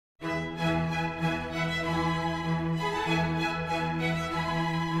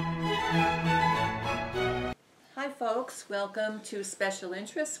folks. Welcome to Special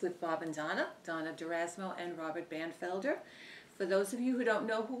Interests with Bob and Donna Durasmo and Robert Banfelder. For those of you who don't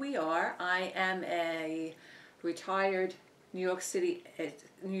know who we are, I am a retired New York City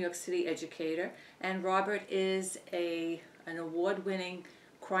educator, and Robert is an award-winning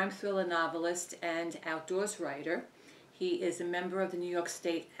crime thriller novelist and outdoors writer. He is a member of the New York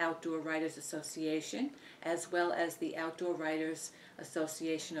State Outdoor Writers Association, as well as the Outdoor Writers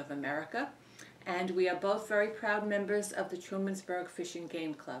Association of America. And we are both very proud members of the Trumansburg Fish and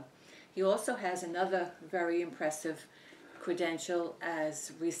Game Club. He also has another very impressive credential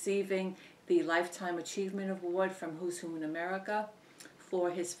as receiving the Lifetime Achievement Award from Who's Who in America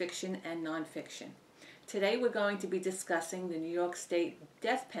for his fiction and nonfiction. Today we're going to be discussing the New York State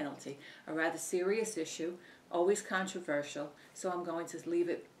death penalty, a rather serious issue, always controversial, so I'm going to leave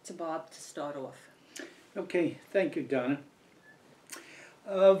it to Bob to start off. Okay, thank you, Donna.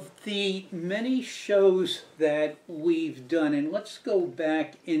 Of the many shows that we've done, and let's go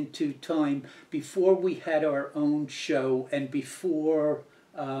back into time before we had our own show and before,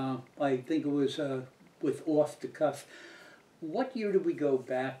 I think it was with Off the Cuff. What year did we go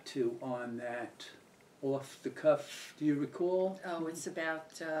back to on that? Off the Cuff, do you recall? Oh, it's about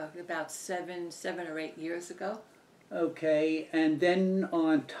 7 or 8 years ago. Okay, and then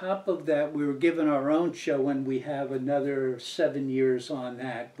on top of that, we were given our own show, and we have another 7 years on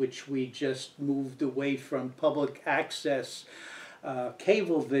that, which we just moved away from public access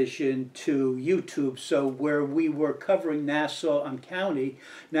Cablevision to YouTube. So where we were covering Nassau and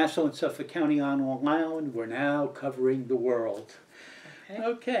Suffolk County on Long Island, we're now covering the world.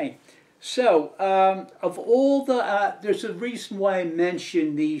 Okay. So, of all the, there's a reason why I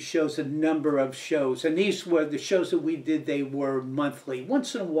mentioned these shows, a number of shows, and these were the shows that we did, they were monthly.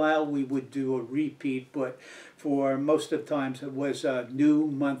 Once in a while we would do a repeat, but for most of the times it was a new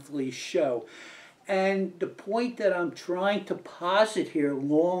monthly show. And the point that I'm trying to posit here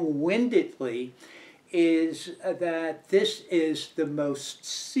long-windedly is that this is the most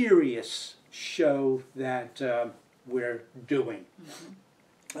serious show that we're doing. Mm-hmm.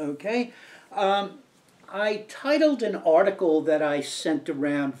 Okay, I titled an article that I sent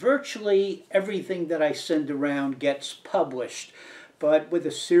around. Virtually everything that I send around gets published, but with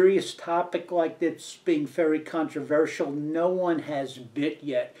a serious topic like this being very controversial, no one has bit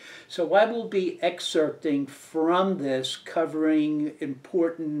yet. So I will be excerpting from this, covering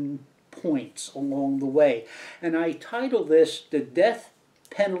important points along the way. And I title this, "The Death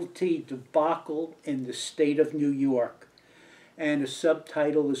Penalty Debacle in the State of New York." And the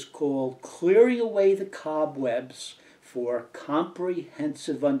subtitle is called "Clearing Away the Cobwebs for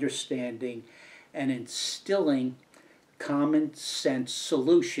Comprehensive Understanding and Instilling Common Sense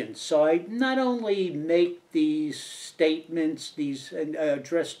Solutions." So I not only make these statements,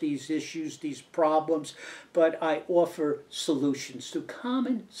 address these issues, these problems, but I offer solutions to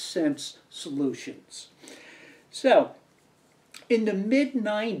common sense solutions. So, in the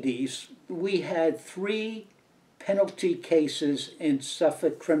mid-90s, we had 3 penalty cases in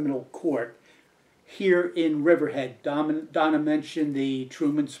Suffolk Criminal Court here in Riverhead. Donna mentioned the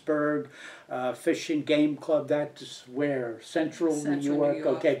Trumansburg Fish and Game Club. That's where? Central New York?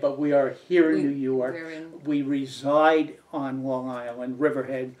 Okay, but we are here in New York. We reside on Long Island,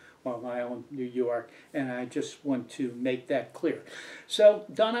 Riverhead, Long Island, New York, and I just want to make that clear. So,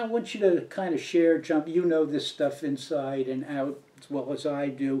 Donna, I want you to kind of share, you know this stuff inside and out as well as I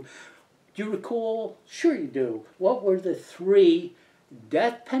do. Do you recall? Sure you do. What were the 3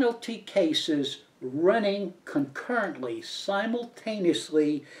 death penalty cases running concurrently,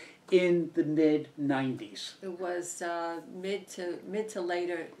 simultaneously in the mid-90s? It was mid to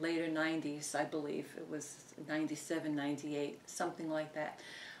later 90s, I believe. It was 97, 98, something like that.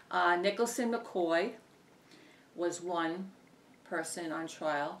 Nicholson McCoy was one person on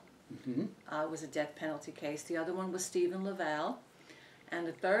trial. Mm-hmm. It was a death penalty case. The other one was Stephen Laval. And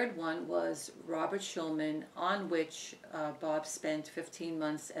the third one was Robert Shulman, on which Bob spent 15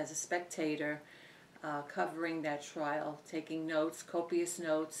 months as a spectator covering that trial, taking notes, copious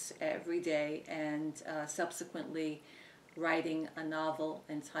notes every day, and subsequently writing a novel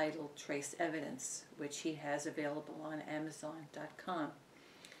entitled Trace Evidence, which he has available on Amazon.com.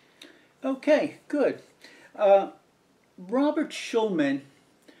 Okay, good. Robert Shulman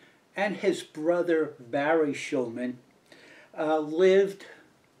and his brother Barry Shulman lived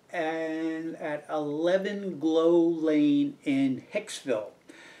at 11 Glow Lane in Hicksville.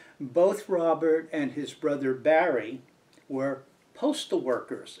 Both Robert and his brother Barry were postal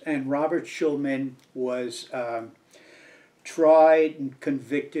workers, and Robert Shulman was tried and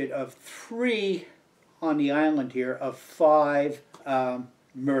convicted of 3 on the island here of 5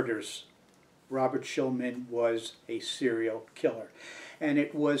 murders Robert Shulman was a serial killer. And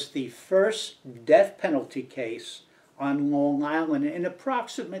it was the first death penalty case on Long Island in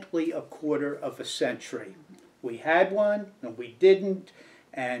approximately a quarter of a century. We had one, and we didn't,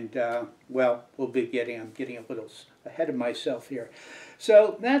 and well, I'm getting a little ahead of myself here.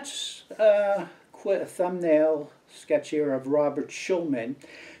 So that's a thumbnail sketch here of Robert Shulman.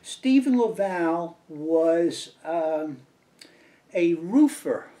 Stephen Laval was a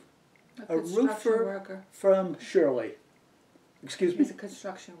roofer. A construction worker. From Shirley. Excuse me? He's a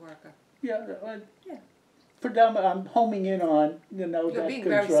construction worker. Yeah. Yeah. I'm homing in on, You're that being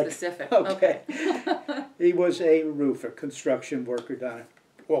very specific. Okay. He was a roofer, construction worker, Donna,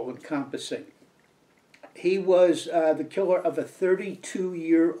 all encompassing. He was the killer of a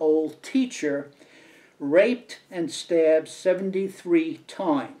 32-year-old teacher, raped and stabbed 73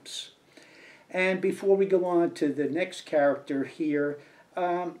 times. And before we go on to the next character here,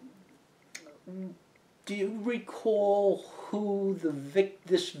 do you recall who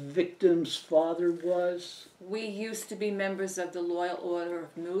this victim's father was? We used to be members of the Loyal Order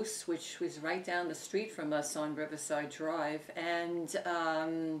of Moose, which was right down the street from us on Riverside Drive, and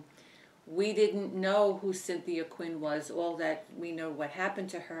we didn't know who Cynthia Quinn was. All that we know what happened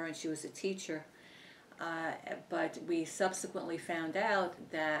to her, and she was a teacher. But we subsequently found out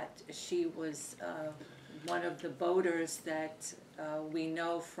that she was one of the boaters that we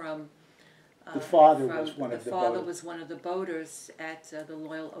know from. The father was one of the boaters. The father was one of the boaters at the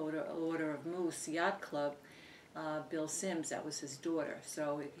Loyal Order of Moose Yacht Club. Bill Sims, that was his daughter.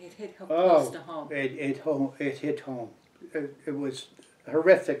 So it hit close to home. It hit home. It was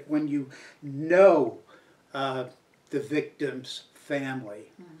horrific when you know the victim's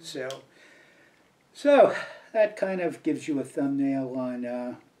family. Mm-hmm. So that kind of gives you a thumbnail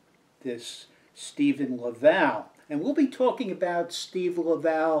on this Stephen Laval. And we'll be talking about Steve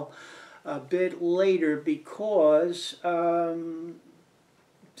Laval a bit later because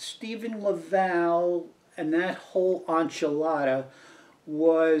Stephen Laval and that whole enchilada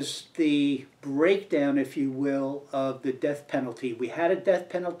was the breakdown, if you will, of the death penalty. We had a death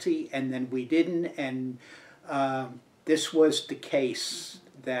penalty and then we didn't, and this was the case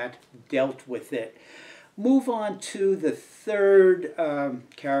that dealt with it. Move on to the third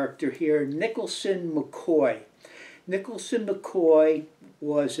character here, Nicholson McCoy. Nicholson McCoy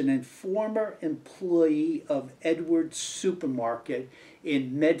was an informer employee of Edwards Supermarket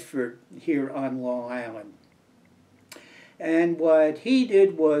in Medford here on Long Island. And what he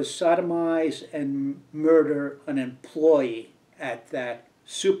did was sodomize and murder an employee at that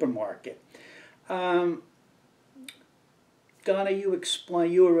supermarket. Donna, you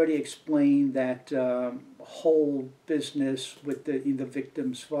already explained that whole business with the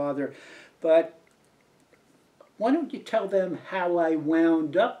victim's father, but why don't you tell them how I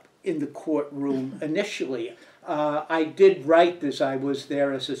wound up in the courtroom initially? I did write this. I was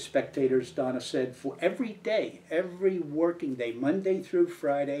there as a spectator, as Donna said, for every day, every working day, Monday through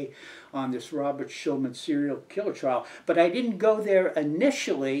Friday, on this Robert Shulman serial killer trial. But I didn't go there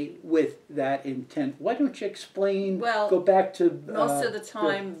initially with that intent. Why don't you explain, go back to... most of the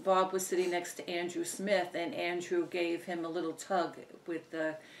time, Bob was sitting next to Andrew Smith, and Andrew gave him a little tug with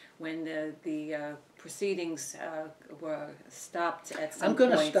when the proceedings were stopped at some point. I'm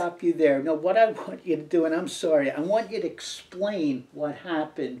going to stop you there. No, what I want you to do, and I'm sorry, I want you to explain what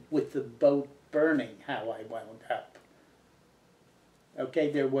happened with the boat burning, how I wound up.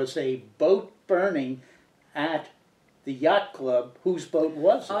 Okay, there was a boat burning at the yacht club. Whose boat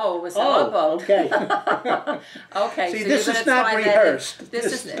was it? Oh, it was our boat. Okay. Okay. See, so this is not rehearsed.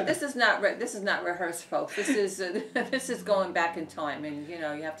 This is not rehearsed, folks. This is going back in time, and you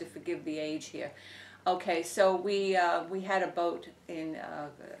have to forgive the age here. Okay, so we had a boat in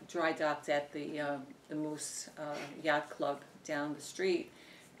dry docked at the Moose Yacht Club down the street,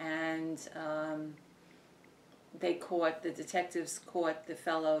 and the detectives caught the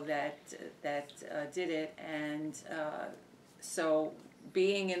fellow that did it, and so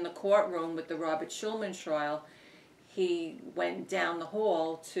being in the courtroom with the Robert Shulman trial, he went down the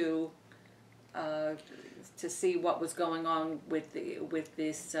hall to see what was going on with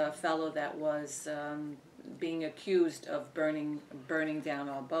this fellow that was being accused of burning down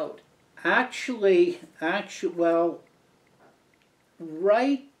our boat. Actually, well,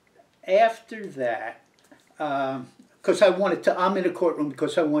 right after that, because I'm in a courtroom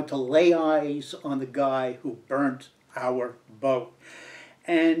because I want to lay eyes on the guy who burnt our boat,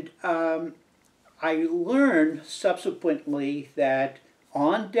 and I learned subsequently that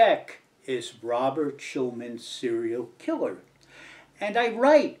on deck is Robert Shulman's serial killer. And I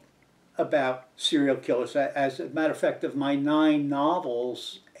write about serial killers. As a matter of fact, of my 9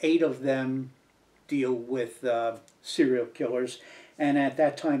 novels, 8 of them deal with serial killers. And at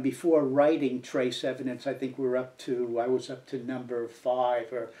that time, before writing Trace Evidence, I think I was up to number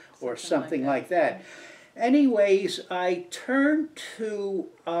 5 or something like that. Anyways, I turned to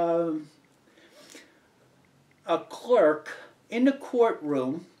a clerk in the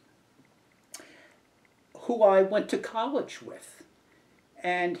courtroom who I went to college with.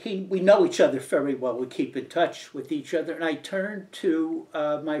 And we know each other very well. We keep in touch with each other. And I turned to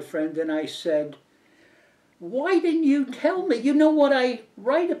my friend and I said, "Why didn't you tell me? You know what I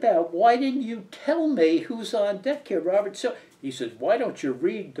write about. Why didn't you tell me who's on deck here, Robert?" So he said, "Why don't you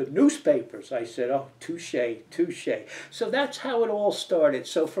read the newspapers?" I said, "Oh, touche, touche." So that's how it all started.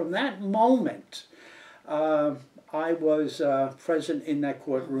 So from that moment, I was present in that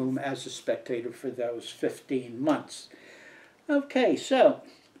courtroom as a spectator for those 15 months. Okay, so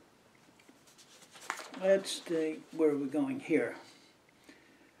let's see, where are we going here?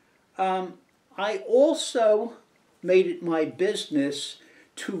 I also made it my business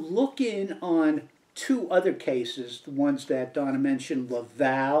to look in on 2 other cases, the ones that Donna mentioned,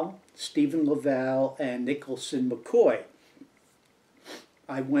 Stephen Laval, and Nicholson McCoy.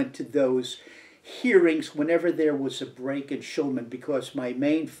 I went to those hearings whenever there was a break in Shulman because my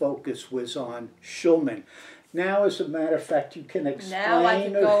main focus was on Shulman. Now, as a matter of fact, you can explain. Now I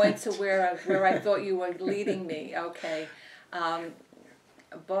can go into where I thought you were leading me. Okay.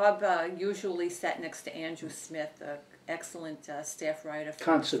 Bob usually sat next to Andrew Smith, an excellent staff writer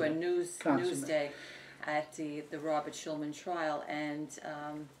for Newsday at the Robert Shulman trial, and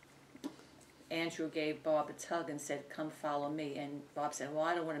Andrew gave Bob a tug and said, "Come follow me." And Bob said, "Well,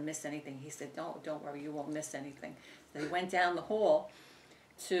 I don't want to miss anything." He said, "Don't worry, you won't miss anything." So he went down the hall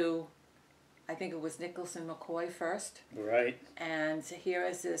to, I think it was Nicholson McCoy first. Right. And here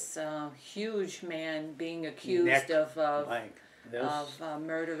is this huge man being accused of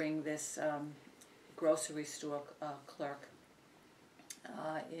murdering this grocery store clerk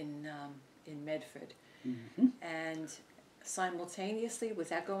in Medford. Mm-hmm. And simultaneously, was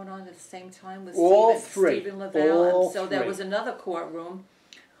that going on at the same time with Stephen Laval? So there was another courtroom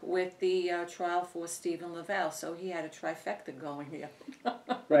with the trial for Stephen Laval. So he had a trifecta going here.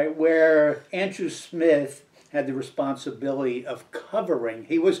 Right, where Andrew Smith had the responsibility of covering.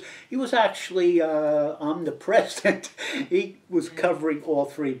 He was actually omnipresent. He was covering all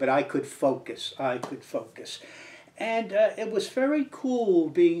 3, but I could focus. And it was very cool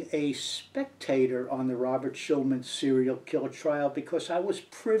being a spectator on the Robert Shulman serial killer trial because I was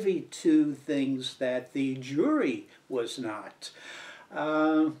privy to things that the jury was not.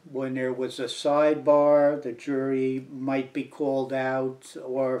 When there was a sidebar, the jury might be called out,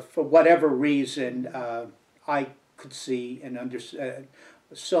 or for whatever reason, I could see and understand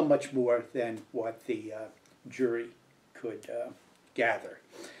so much more than what the jury could gather.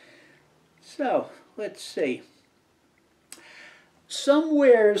 So, let's see.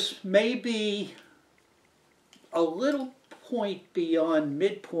 Somewheres maybe a little point beyond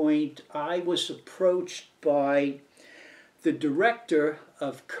midpoint, I was approached by the director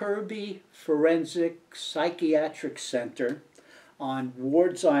of Kirby Forensic Psychiatric Center on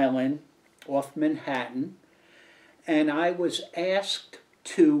Ward's Island off Manhattan, and I was asked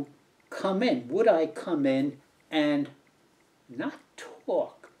to come in. Would I come in and not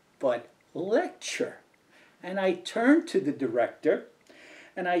talk, but lecture? And I turned to the director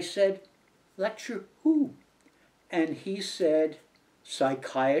and I said, "Lecture who?" And he said,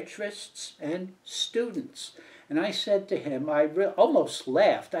 "Psychiatrists and students." And I said to him, I almost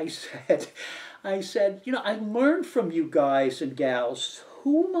laughed. I said, "You know, I learned from you guys and gals.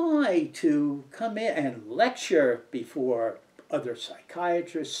 Who am I to come in and lecture before other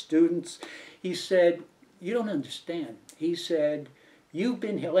psychiatrists, students?" He said, "You don't understand." He said, "You've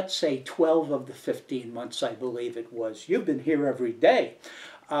been here, let's say 12 of the 15 months, I believe it was. You've been here every day."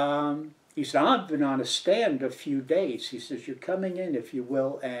 He said, "I've been on a stand a few days." He says, "You're coming in, if you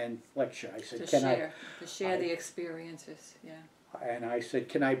will, and lecture." I said, to share the experiences, yeah. And I said,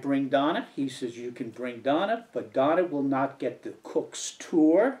 "Can I bring Donna?" He says, "You can bring Donna, but Donna will not get the cook's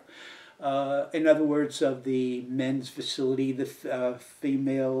tour." In other words, of the men's facility, the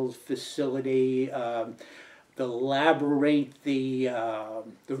female facility, the labyrinth, the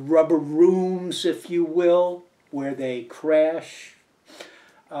rubber rooms, if you will, where they crash.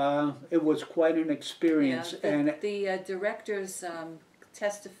 It was quite an experience. Yeah, And the directors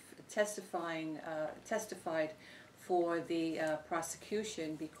testified for the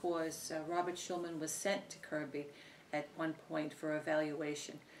prosecution because Robert Shulman was sent to Kirby at one point for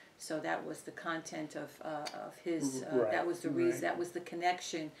evaluation. So that was the content of his. Right, that was the reason. right. That was the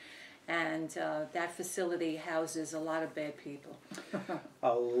connection. and that facility houses a lot of bad people.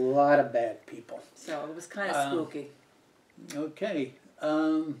 A lot of bad people. So it was kind of spooky. Okay.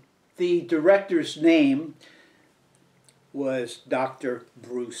 The director's name was Dr.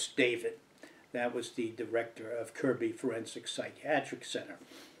 Bruce David. That was the director of Kirby Forensic Psychiatric Center.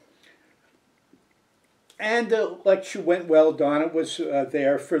 And the lecture went well. Donna was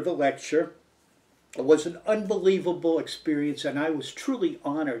there for the lecture. It was an unbelievable experience, and I was truly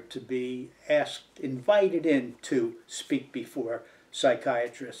honored to be invited in to speak before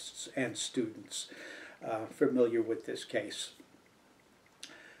psychiatrists and students familiar with this case.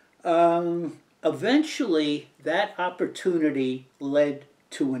 Eventually, that opportunity led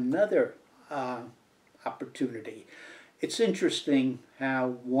to another opportunity. It's interesting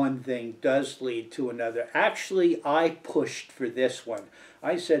how one thing does lead to another. Actually, I pushed for this one.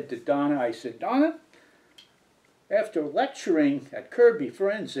 I said to Donna, Donna, after lecturing at Kirby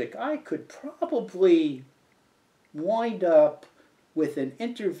Forensic, I could probably wind up with an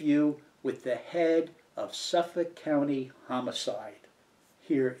interview with the head of Suffolk County Homicide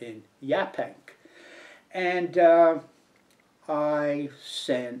here in Yaphank. And I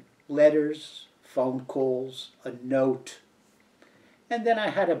sent letters, phone calls, a note, and then I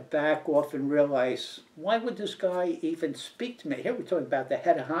had to back off and realize, why would this guy even speak to me? Here we're talking about the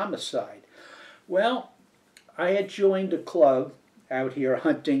head of homicide. Well, I had joined a club out here, a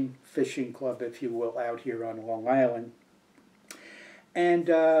hunting, fishing club, if you will, out here on Long Island. And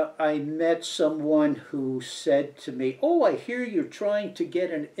I met someone who said to me, oh, I hear you're trying to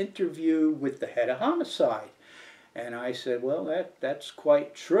get an interview with the head of homicide. And I said, well, that's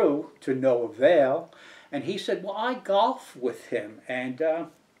quite true, to no avail. And he said, well, I golf with him, and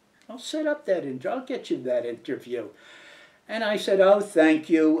I'll set up that interview. I'll get you that interview. And I said, oh, thank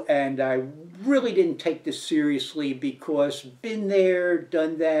you. And I really didn't take this seriously because been there,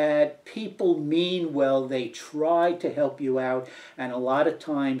 done that. People mean well. They try to help you out. And a lot of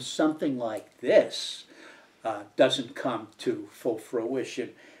times something like this doesn't come to full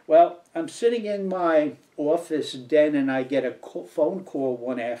fruition. Well, I'm sitting in my office den and I get a phone call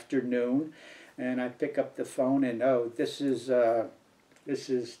one afternoon. And I pick up the phone and, oh, this is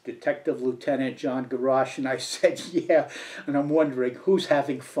Detective Lieutenant John Garash. And I said, yeah. And I'm wondering who's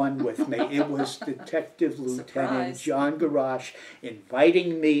having fun with me. It was Detective Lieutenant John Garash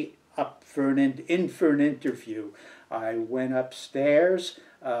inviting me up for an interview. I went upstairs.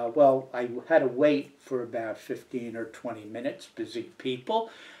 Well, I had to wait for about 15 or 20 minutes, busy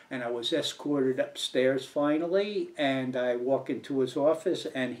people. And I was escorted upstairs finally, and I walk into his office,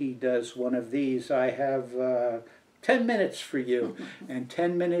 and he does one of these. I have 10 minutes for you. And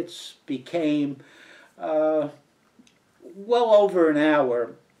 10 minutes became well over an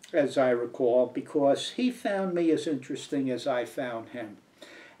hour, as I recall, because he found me as interesting as I found him.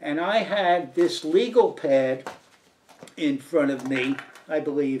 And I had this legal pad in front of me, I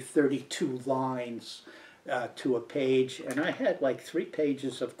believe 32 lines to a page, and I had like 3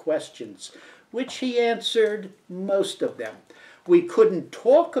 pages of questions, which he answered most of them. We couldn't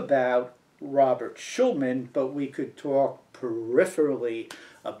talk about Robert Schulman, but we could talk peripherally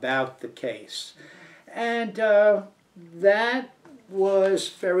about the case. And that was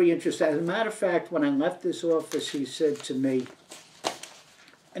very interesting. As a matter of fact, when I left this office, he said to me,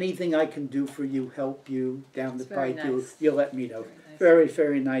 anything I can do for you, help you down the pipe, nice. you let me know. Very, nice.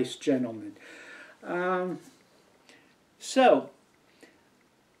 Very nice gentleman. So,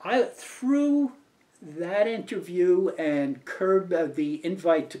 through that interview and the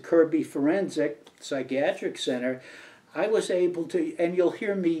invite to Kirby Forensic Psychiatric Center, I was able to, and you'll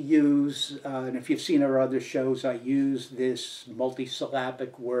hear me use, and if you've seen our other shows, I use this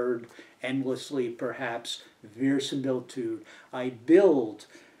multisyllabic word endlessly, perhaps, verisimilitude. I build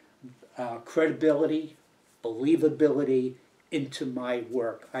credibility, believability into my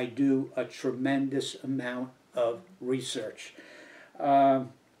work. I do a tremendous amount of research.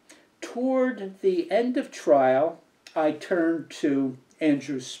 Toward the end of trial, I turned to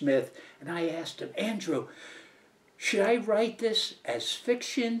Andrew Smith and I asked him, Andrew, should I write this as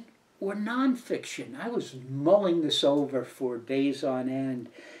fiction or nonfiction? I was mulling this over for days on end,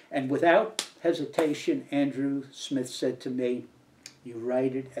 and without hesitation, Andrew Smith said to me, you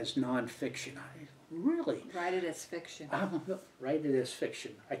write it as nonfiction. Really? Write it as fiction. Write it as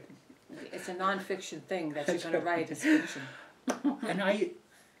fiction. It's a nonfiction thing that you're going to write as fiction.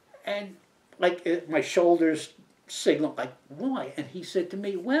 And like my shoulders signaled, like, why? And he said to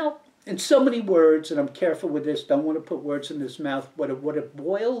me, well, in so many words, and I'm careful with this, don't want to put words in his mouth, what it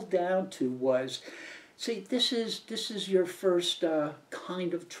boiled down to was, see, this is your first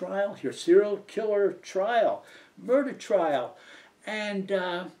kind of trial, your serial killer trial, murder trial. And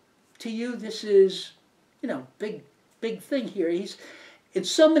to you this is, you know, big thing here. In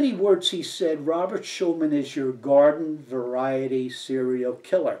so many words, he said, Robert Schulman is your garden variety serial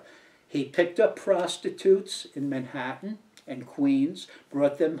killer. He picked up prostitutes in Manhattan and Queens,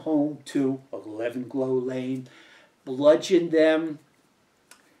 brought them home to 11 Glow Lane, bludgeoned them,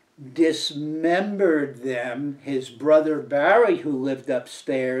 dismembered them. His brother Barry, who lived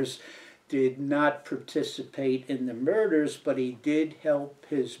upstairs, did not participate in the murders, but he did help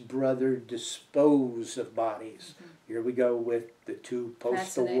his brother dispose of bodies. Mm-hmm. Here we go with the two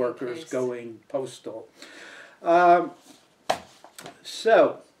postal workers case. Going postal.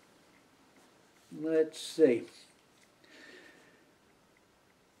 So, let's see.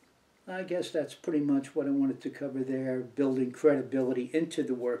 I guess that's pretty much what I wanted to cover there, building credibility into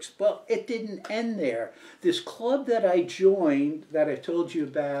the works. Well, it didn't end there. This club that I joined, that I told you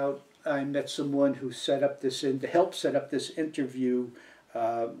about, I met someone who set up this to help set up this interview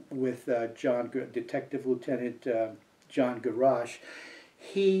with Detective Lieutenant John Garash.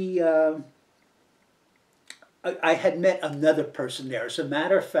 I had met another person there. As a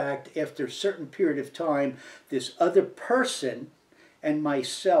matter of fact, after a certain period of time, this other person and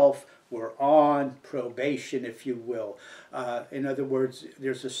myself were on probation, if you will. In other words,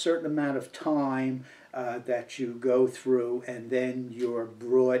 there's a certain amount of time that you go through, and then you're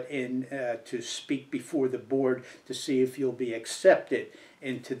brought in to speak before the board to see if you'll be accepted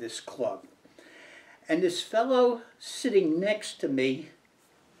into this club. And this fellow sitting next to me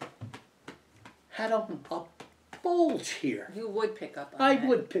had a bulge here. You would pick up on that. I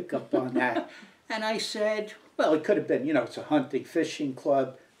would pick up on that. And I said, well, it could have been, you know, it's a hunting, fishing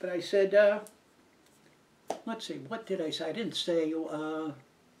club. But I said, let's see, what did I say? I didn't say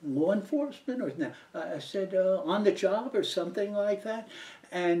law enforcement or no. I said on the job or something like that.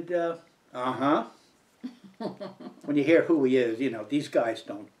 And when you hear who he is, you know, these guys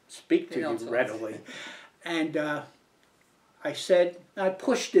don't speak to you readily. And I said, I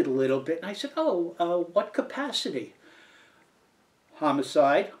pushed it a little bit, and I said, oh, what capacity?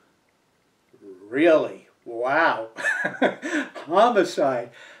 Homicide. Really? Wow.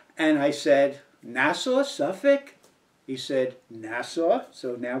 Homicide. And I said, Nassau, Suffolk? He said, Nassau.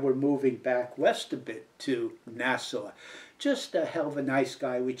 So now we're moving back west a bit to Nassau. Just a hell of a nice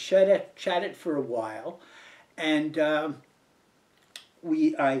guy. We chatted for a while, and I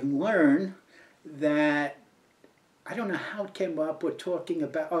learned that, I don't know how it came up, we're talking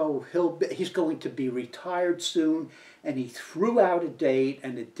about, oh, he's going to be retired soon, and he threw out a date,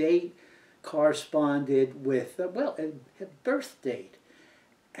 and the date corresponded with, well, a birth date.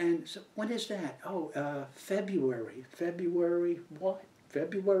 And so, when is that? Oh, February. February what?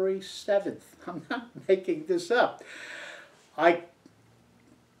 February 7th. I'm not making this up.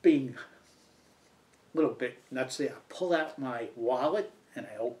 Being a little bit nutsy, I pull out my wallet and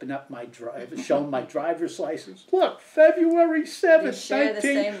I open up my show my driver's license. Look, February 7th, you share the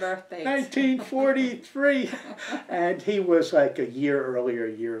same birthday. 1943. And he was like a year earlier,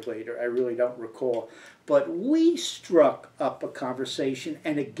 a year later. I really don't recall. But we struck up a conversation,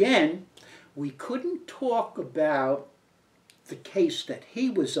 and again, we couldn't talk about the case that he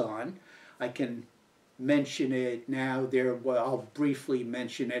was on. I can mention it now. Well, I'll briefly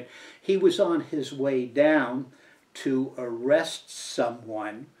mention it. He was on his way down to arrest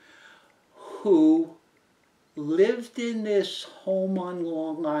someone who lived in this home on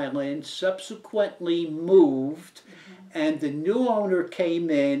Long Island, subsequently moved, and the new owner came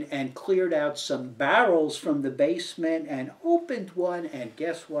in and cleared out some barrels from the basement and opened one, and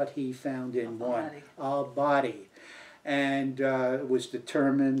guess what he found in one? A body. And it was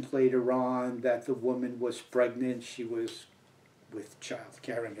determined later on that the woman was pregnant. She was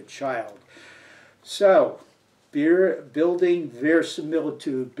carrying a child. So, building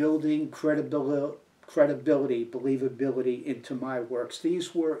verisimilitude, building credibility, believability into my works.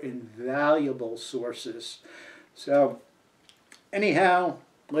 These were invaluable sources. So, anyhow,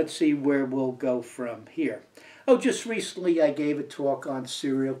 let's see where we'll go from here. Oh, just recently I gave a talk on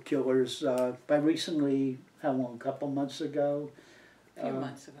serial killers. By recently, how long? A couple months ago? A few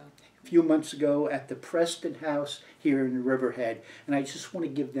months ago. A few months ago at the Preston House here in Riverhead. And I just want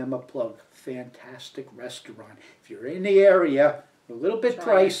to give them a plug. Fantastic restaurant. If you're in the area, a little bit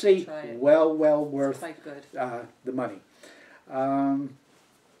pricey, well worth quite good. The money.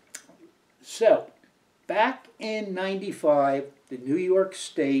 So, back in '95, the New York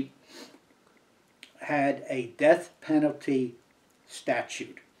State had a death penalty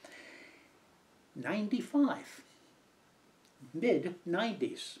statute. 95,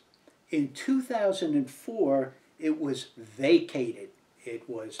 mid-90s. In 2004, it was vacated. It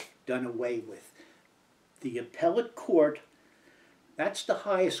was done away with. The appellate court That's the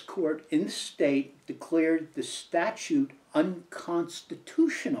highest court in the state, declared the statute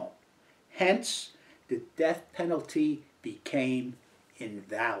unconstitutional. Hence, the death penalty became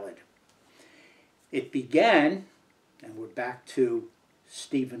invalid. It began, and we're back to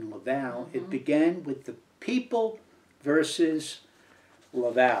Stephen Laval, it began with the people versus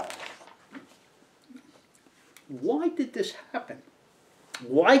Laval. Why did this happen?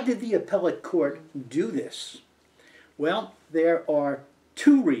 Why did the appellate court do this? Well, there are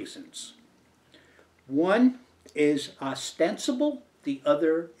two reasons. One is ostensible, the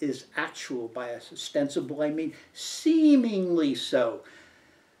other is actual. By ostensible, I mean seemingly so.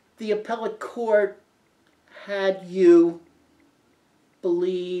 The appellate court had you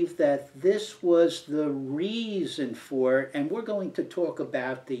believe that this was the reason for it, and we're going to talk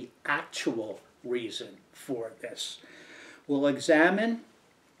about the actual reason for this. We'll examine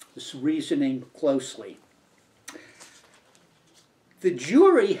this reasoning closely. The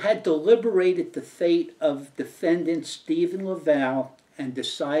jury had deliberated the fate of defendant Stephen Laval and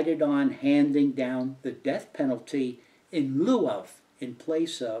decided on handing down the death penalty in lieu of, in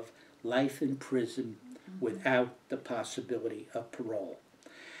place of, life in prison without the possibility of parole.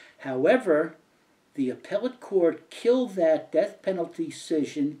 However, the appellate court killed that death penalty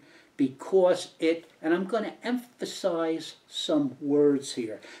decision because it, and I'm going to emphasize some words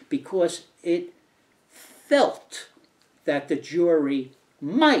here, because it felt that the jury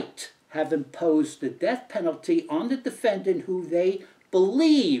might have imposed the death penalty on the defendant who they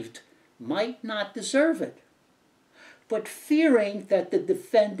believed might not deserve it, but fearing that the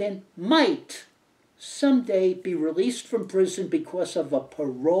defendant might someday be released from prison because of a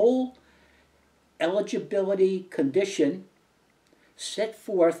parole eligibility condition set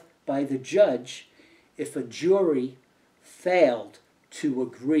forth by the judge if a jury failed to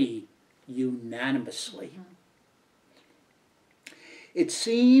agree unanimously. It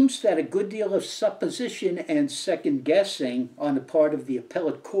seems that a good deal of supposition and second-guessing on the part of the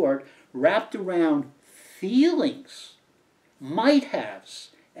appellate court wrapped around feelings, might-haves,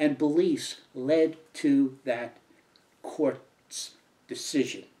 and beliefs led to that court's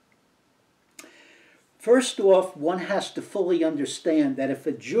decision. First off, one has to fully understand that if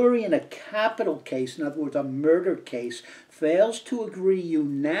a jury in a capital case, in other words, a murder case, fails to agree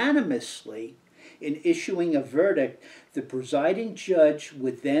unanimously in issuing a verdict, the presiding judge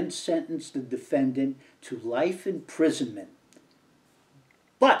would then sentence the defendant to life imprisonment,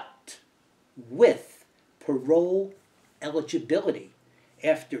 but with parole eligibility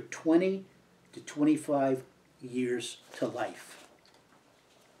after 20 to 25 years to life.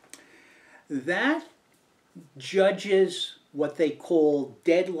 That judges what they call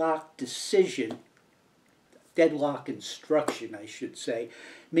deadlock decision, deadlock instruction, I should say,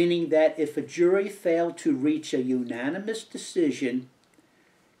 meaning that if a jury failed to reach a unanimous decision,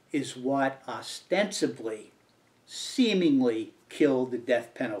 is what ostensibly, seemingly killed the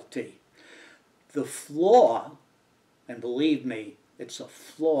death penalty. The flaw, and believe me, it's a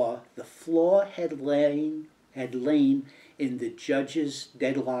flaw, the flaw had lain in the judge's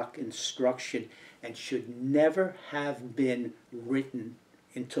deadlock instruction and should never have been written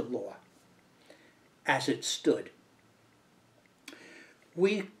into law as it stood.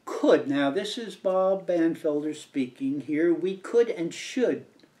 We could, now this is Bob Banfelder speaking here, we could and should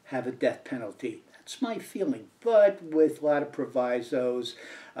have a death penalty. That's my feeling, but with a lot of provisos.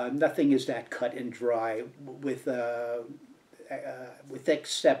 Nothing is that cut and dry with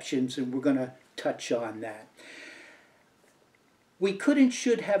exceptions, and we're going to touch on that. We could and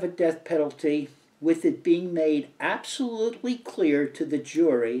should have a death penalty with it being made absolutely clear to the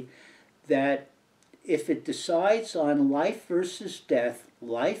jury that if it decides on life versus death,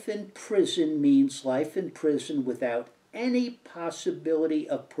 life in prison means life in prison without any possibility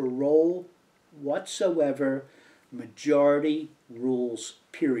of parole whatsoever. Majority rules,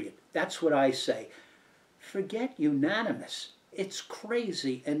 period. That's what I say. Forget unanimous. It's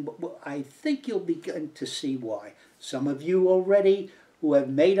crazy, and I think you'll begin to see why. Some of you already who have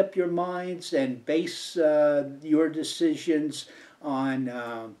made up your minds and base your decisions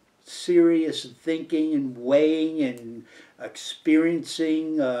on serious thinking and weighing and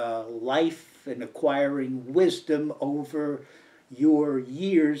experiencing life and acquiring wisdom over your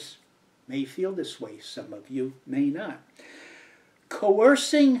years may feel this way. Some of you may not.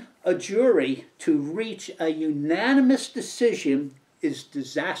 Coercing a jury to reach a unanimous decision is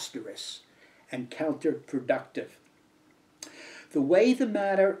disastrous and counterproductive. The way the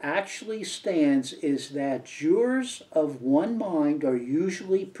matter actually stands is that jurors of one mind are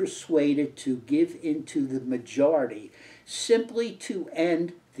usually persuaded to give in to the majority simply to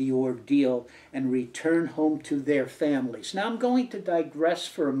end the ordeal and return home to their families. Now I'm going to digress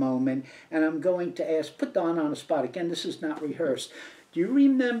for a moment, and I'm going to ask, put Don on the spot. Again, this is not rehearsed. Do you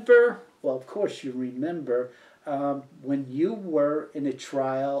remember, well, of course you remember, when you were in a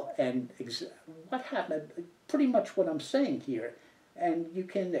trial and what happened? Pretty much what I'm saying here. And you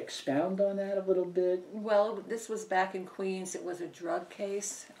can expound on that a little bit? Well, this was back in Queens. It was a drug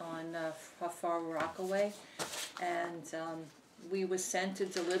case on Far Rockaway. And we were sent to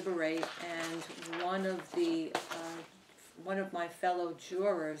deliberate, and one of my fellow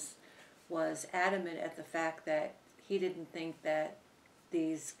jurors was adamant at the fact that he didn't think that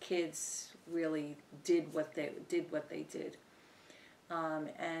these kids really did what they did.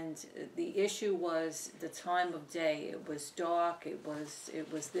 And the issue was the time of day. It was dark. It was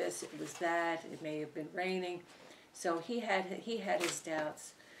this. It was that. It may have been raining. So he had his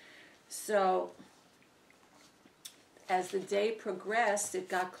doubts. So as the day progressed, it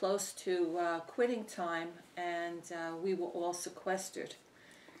got close to quitting time, and we were all sequestered.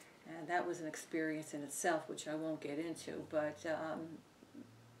 And that was an experience in itself, which I won't get into. But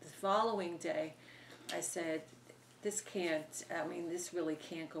the following day, I said, this really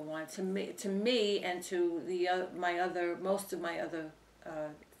can't go on. To me, and to most of my other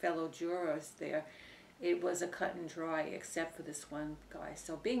fellow jurors there, it was a cut and dry, except for this one guy.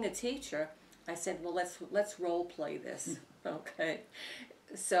 So being a teacher, I said, well, let's role play this, okay?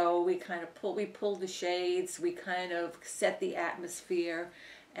 So we kind of pulled the shades, we kind of set the atmosphere,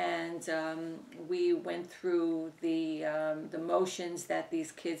 and we went through the motions that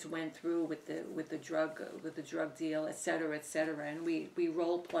these kids went through with the drug deal, et cetera, and we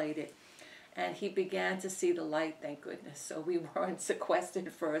role played it. And he began to see the light, thank goodness. So we weren't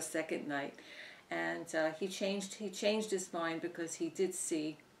sequestered for a second night, and he changed his mind because he did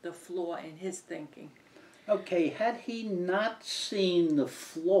see the flaw in his thinking. Okay, had he not seen the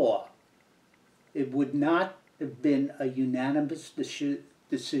flaw, it would not have been a unanimous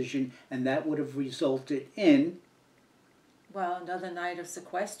decision, and that would have resulted in, well, another night of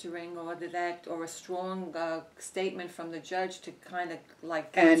sequestering, or a strong statement from the judge to kind of like.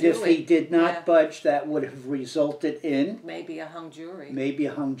 And if he did not budge, that would have resulted in maybe a hung jury. Maybe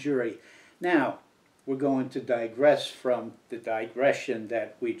a hung jury. Now, we're going to digress from the digression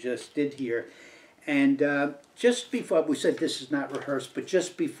that we just did here. And just before, we said this is not rehearsed, but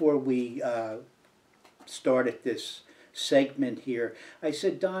just before we started this segment here, I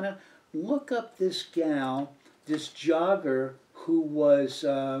said, Donna, look up this gal, this jogger who was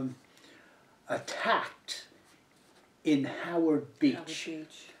attacked in Howard Beach.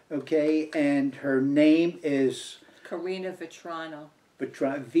 Okay, and her name is Karina Vetrano.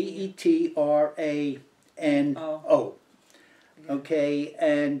 V-E-T-R-A-N-O. Okay,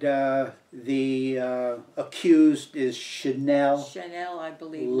 and the accused is Chanel, I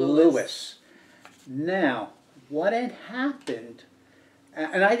believe, Lewis. Now, what had happened,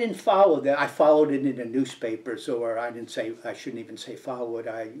 and I didn't follow that. I followed it in the newspapers, or I shouldn't even say follow it.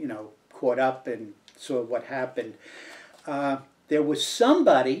 I, caught up and saw what happened. There was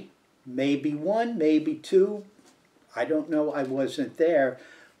somebody, maybe one, maybe two, I don't know, I wasn't there,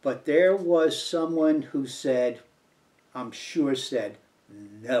 but there was someone who said, I'm sure said,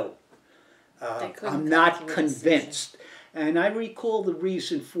 no, I'm not convinced. And I recall the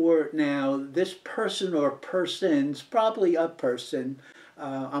reason for it now. This person or persons, probably a person,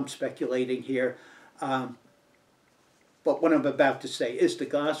 I'm speculating here, but what I'm about to say is the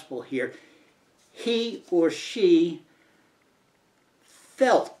gospel here. He or she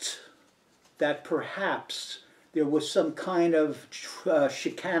felt that perhaps there was some kind of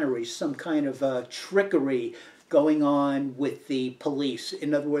chicanery, some kind of trickery going on with the police.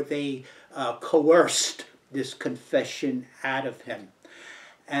 In other words, they coerced this confession out of him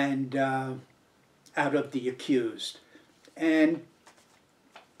and out of the accused. And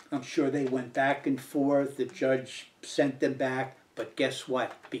I'm sure they went back and forth. The judge sent them back. But guess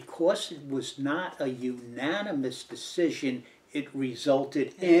what? Because it was not a unanimous decision, it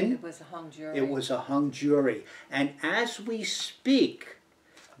resulted in... It was a hung jury. It was a hung jury. And as we speak,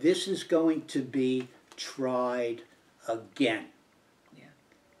 this is going to be tried again. Yeah.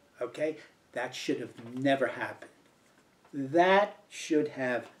 Okay? That should have never happened. That should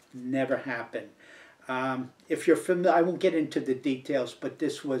have never happened. If you're familiar, I won't get into the details, but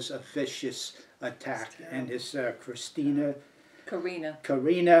this was a vicious attack. And this Karina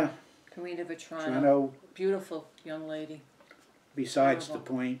Vetrano. Beautiful young lady. Besides the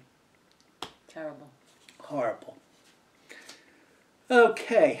point. Terrible. Horrible.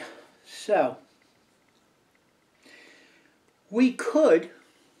 Okay, so we could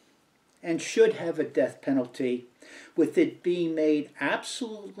and should have a death penalty, with it being made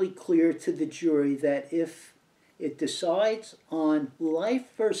absolutely clear to the jury that if it decides on life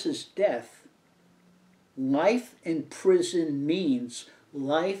versus death, life in prison means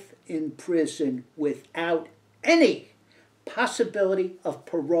life in prison without any possibility of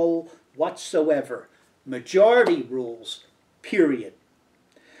parole whatsoever. Majority rules, period.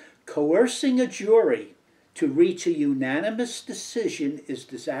 Coercing a jury to reach a unanimous decision is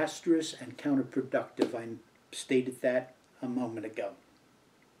disastrous and counterproductive. I stated that a moment ago.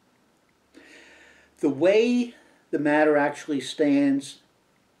 The way the matter actually stands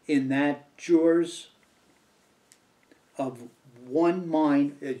in that jurors of one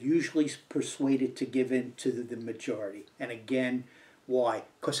mind are usually persuaded to give in to the majority. And again, why?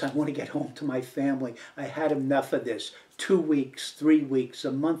 Because I want to get home to my family. I had enough of this. 2 weeks, 3 weeks,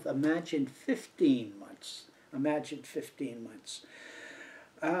 a month. Imagine 15 months. Imagine 15 months.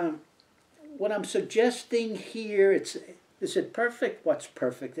 What I'm suggesting here, is it perfect? What's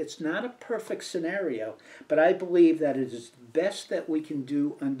perfect? It's not a perfect scenario, but I believe that it is the best that we can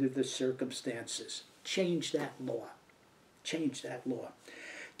do under the circumstances. Change that law. Change that law.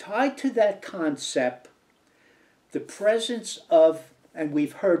 Tied to that concept, the presence of, and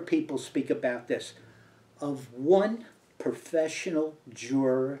we've heard people speak about this, of one professional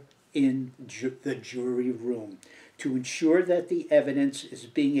juror in the jury room to ensure that the evidence is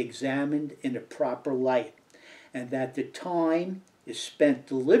being examined in a proper light and that the time is spent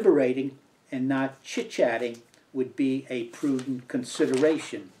deliberating and not chit-chatting would be a prudent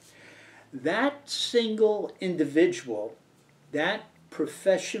consideration. That single individual, that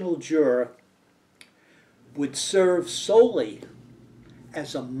professional juror, would serve solely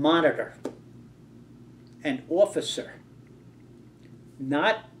as a monitor, an officer,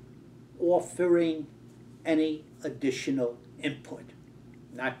 not offering any additional input,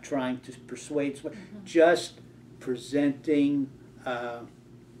 not trying to persuade, just presenting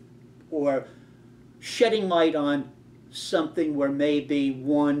or shedding light on something where maybe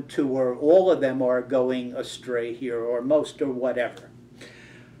one, two, or all of them are going astray here, or most, or whatever.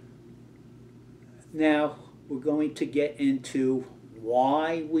 Now, we're going to get into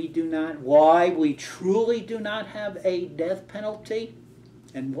why we truly do not have a death penalty,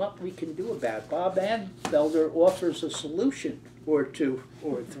 and what we can do about it. Bob Anfelder offers a solution, or two,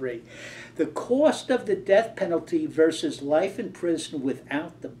 or three. The cost of the death penalty versus life in prison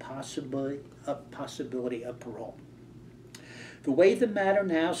without the possibility of parole. The way the matter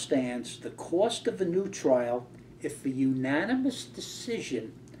now stands, the cost of a new trial, if a unanimous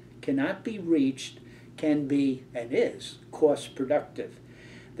decision cannot be reached, can be, and is, cost productive.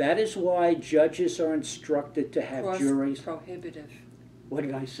 That is why judges are instructed to have juries. Prohibitive. What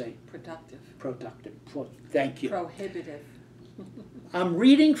did I say? Productive. Productive. Thank you. Prohibitive. I'm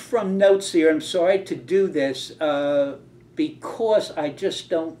reading from notes here. I'm sorry to do this because I just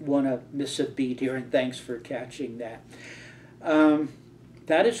don't want to miss a beat here, and thanks for catching that.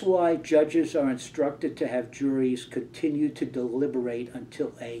 That is why judges are instructed to have juries continue to deliberate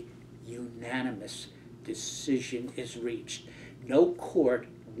until a unanimous decision is reached. No court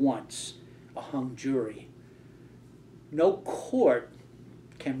wants a hung jury. No court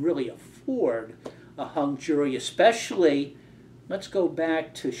can really afford a hung jury, especially, let's go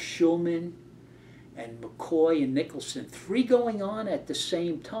back to Shulman and McCoy and Nicholson, 3 going on at the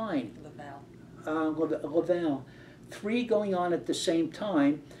same time. Laval. 3 going on at the same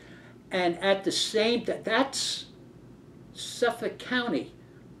time, and at the same, that's Suffolk County.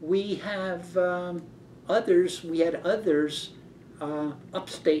 We have others,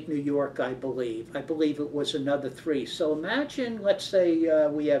 upstate New York, I believe. I believe it was another 3. So imagine, let's say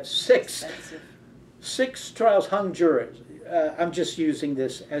we have 6 trials, hung jurors. I'm just using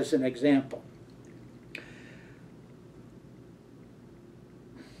this as an example.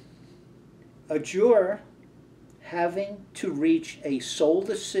 A juror having to reach a sole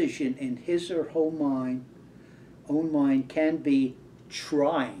decision in his or her own mind can be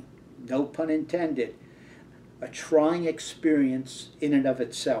trying, no pun intended, a trying experience in and of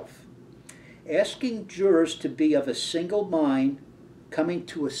itself. Asking jurors to be of a single mind, coming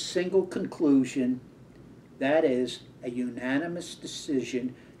to a single conclusion, that is, a unanimous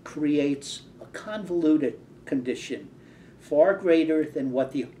decision, creates a convoluted condition, far greater than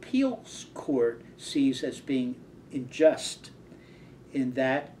what the appeals court sees as being unjust in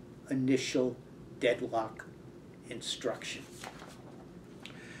that initial deadlock instruction.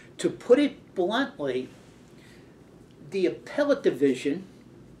 To put it bluntly, the appellate division,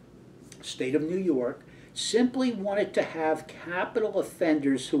 state of New York, simply wanted to have capital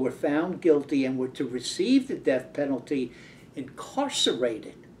offenders who were found guilty and were to receive the death penalty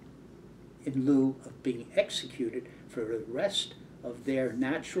incarcerated in lieu of being executed for the rest of their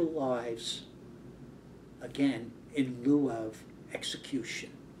natural lives, again, in lieu of execution.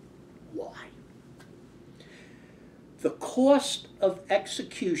 Why? The cost of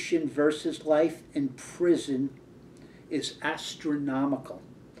execution versus life in prison is astronomical.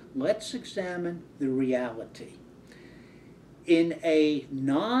 Let's examine the reality. In a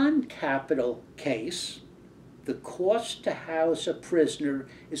non-capital case, the cost to house a prisoner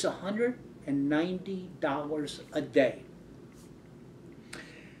is $190 a day.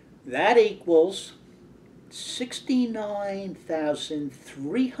 That equals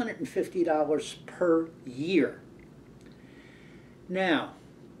 $69,350 per year. Now,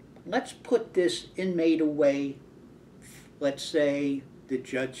 let's put this inmate away. Let's say the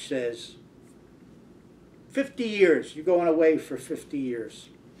judge says, 50 years, you're going away for 50 years.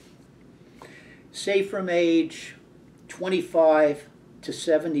 Say from age 25 to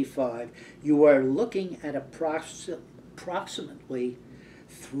 75, you are looking at approximately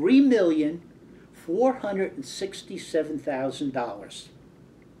 $3,467,000.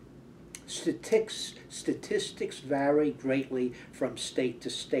 Statistics vary greatly from state to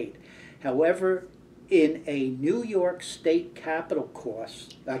state. However, in a New York State capital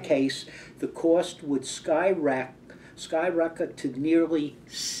case, the cost would skyrocket to nearly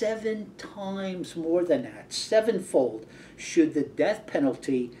 7 times more than that, sevenfold, should the death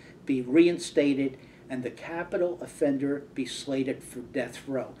penalty be reinstated and the capital offender be slated for death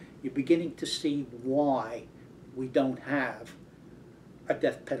row. You're beginning to see why we don't have a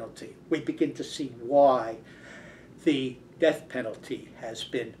death penalty. We begin to see why the death penalty has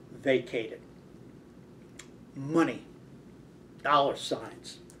been vacated. Money, dollar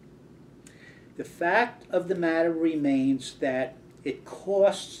signs. The fact of the matter remains that it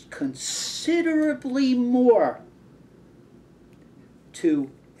costs considerably more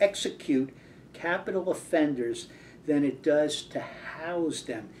to execute capital offenders than it does to house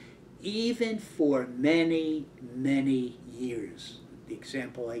them, even for many, many years. The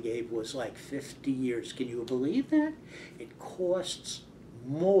example I gave was like 50 years. Can you believe that? It costs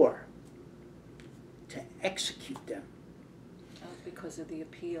more to execute them. Because of the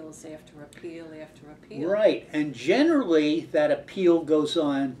appeals after appeal after appeal. Right, and generally that appeal goes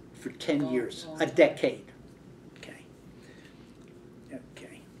on for 10 years, a decade. Okay.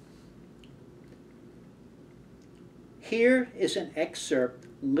 Here is an excerpt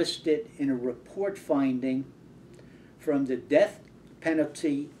listed in a report finding from the Death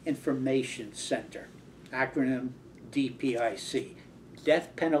Penalty Information Center, acronym DPIC,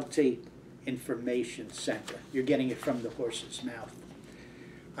 Death Penalty Information Center. You're getting it from the horse's mouth.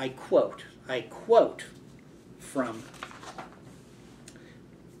 I quote from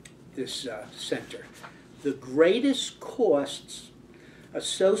this center. The greatest costs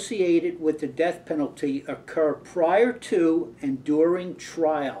associated with the death penalty occur prior to and during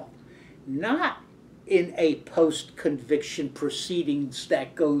trial, not in a post-conviction proceedings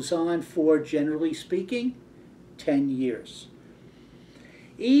that goes on for, generally speaking, 10 years.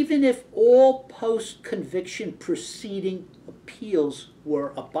 Even if all post-conviction proceeding appeals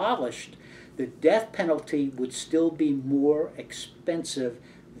were abolished, the death penalty would still be more expensive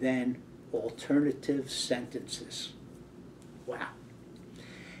than alternative sentences. Wow.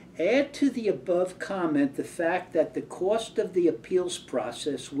 Add to the above comment the fact that the cost of the appeals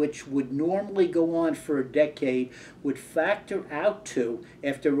process, which would normally go on for a decade, would factor out to,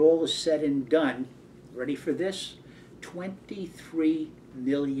 after all is said and done, ready for this? $23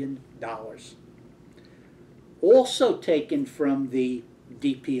 million. Also taken from the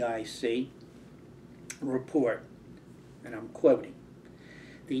DPIC report, and I'm quoting,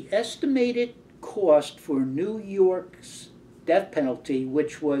 the estimated cost for New York's death penalty,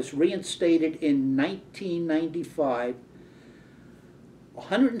 which was reinstated in 1995,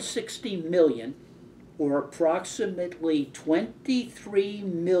 $160 million, or approximately $23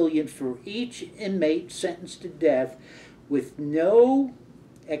 million for each inmate sentenced to death, with no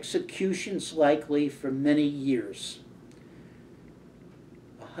executions likely for many years.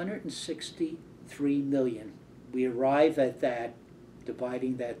 $163 million. We arrive at that,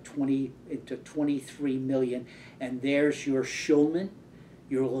 dividing that 20 into 23 million, and there's your Schulman,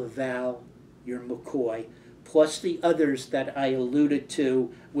 your Laval, your McCoy, plus the others that I alluded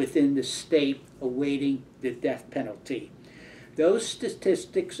to within the state awaiting the death penalty. Those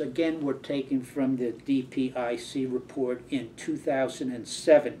statistics, again, were taken from the DPIC report in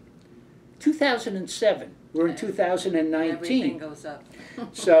 2007. 2007. We're in 2019. Everything goes up.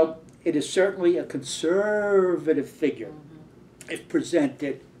 So it is certainly a conservative figure if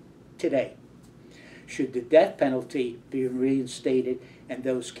presented today. Should the death penalty be reinstated and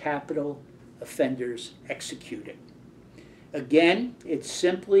those capital offenders executed. Again, it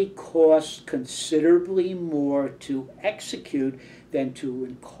simply costs considerably more to execute than to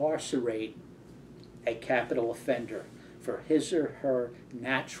incarcerate a capital offender for his or her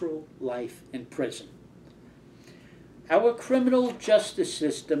natural life in prison. Our criminal justice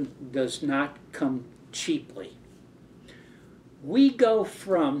system does not come cheaply. We go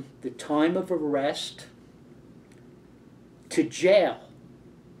from the time of arrest to jail.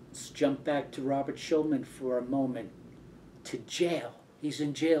 Let's jump back to Robert Schulman for a moment. To jail. He's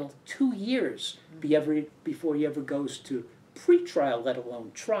in jail 2 years before he ever goes to pretrial, let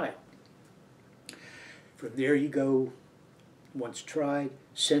alone trial. From there you go, once tried,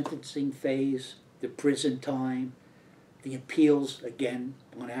 sentencing phase, the prison time, the appeals, again,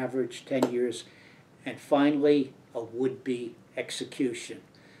 on average 10 years, and finally a would-be execution,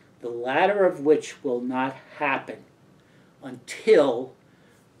 the latter of which will not happen until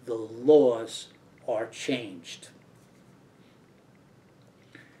the laws are changed.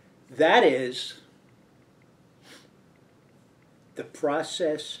 That is, the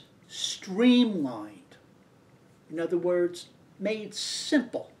process streamlined. In other words, made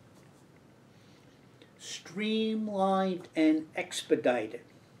simple. Streamlined and expedited.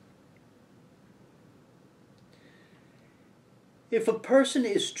 If a person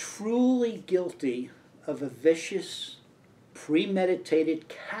is truly guilty of a vicious, premeditated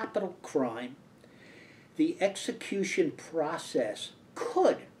capital crime, the execution process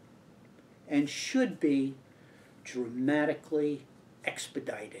could and should be dramatically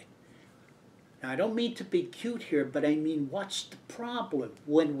expedited. Now, I don't mean to be cute here, but I mean, what's the problem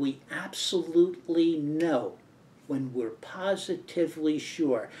when we absolutely know, when we're positively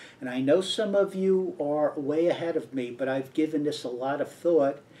sure? And I know some of you are way ahead of me, but I've given this a lot of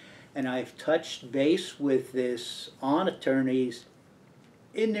thought, and I've touched base with this on attorneys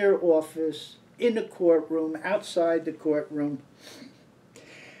in their office, in the courtroom, outside the courtroom,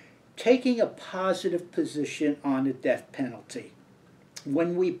 taking a positive position on the death penalty.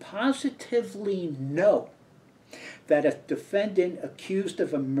 When we positively know that a defendant accused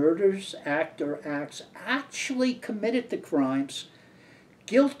of a murderous act or acts actually committed the crimes,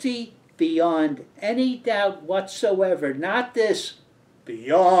 guilty beyond any doubt whatsoever, not this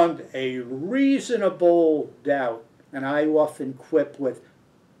beyond a reasonable doubt. And I often quip with,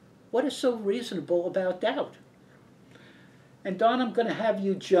 what is so reasonable about doubt? And Don, I'm going to have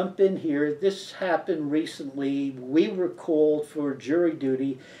you jump in here. This happened recently. We were called for jury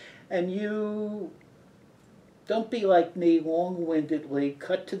duty, and you, don't be like me, long-windedly,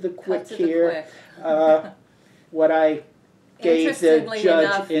 cut to the quick here. What I gave the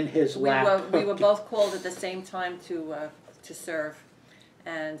judge in his lap. We were both called at the same time to serve,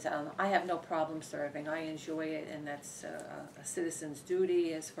 and I have no problem serving. I enjoy it, and that's a citizen's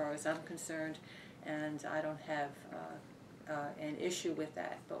duty as far as I'm concerned, and I don't have an issue with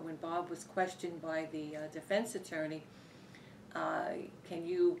that. But when Bob was questioned by the defense attorney, can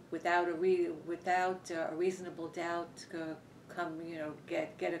you, without a reasonable doubt,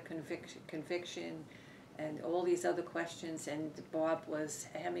 get a conviction, and all these other questions, and Bob was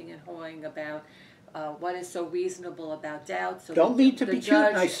hemming and hawing about what is so reasonable about doubt. So don't mean to be cute.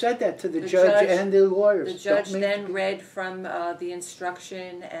 I said that to the judge and the lawyers. The judge then read from the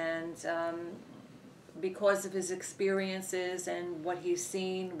instruction, and because of his experiences and what he's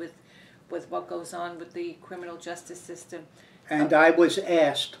seen with what goes on with the criminal justice system. And I was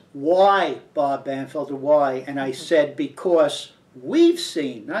asked, why, Bob Banfelder, why? And I said, because we've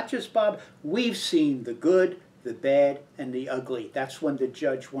seen, not just Bob, we've seen the good, the bad, and the ugly. That's when the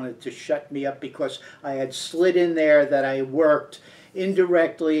judge wanted to shut me up, because I had slid in there that I worked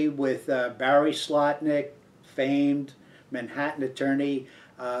indirectly with Barry Slotnick, famed Manhattan attorney,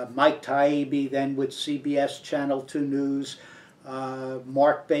 Mike Taibbi, then with CBS Channel 2 News,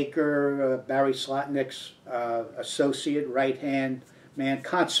 Mark Baker, Barry Slotnick's associate, right-hand man,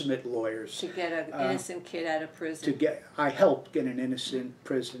 consummate lawyers. To get an innocent kid out of prison. I helped get an innocent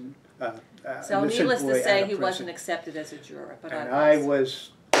prison. So needless to say, he wasn't accepted as a juror, but I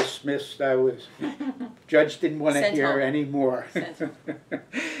was dismissed. Judge didn't want to hear anymore.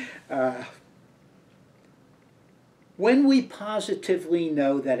 When we positively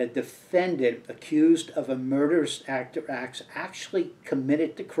know that a defendant accused of a murderous act or acts actually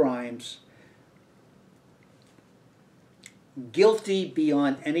committed the crimes, guilty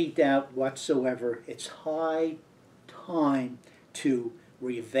beyond any doubt whatsoever, it's high time to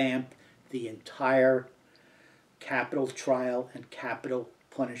revamp the entire capital trial and capital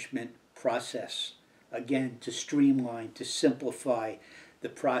punishment process. Again, to streamline, to simplify the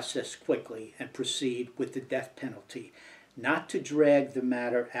process quickly and proceed with the death penalty. not to drag the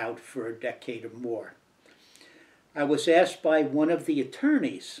matter out for a decade or more. I was asked by one of the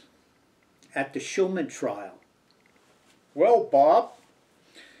attorneys at the Shulman trial, "Well, Bob,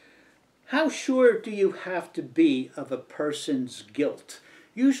 how sure do you have to be of a person's guilt?"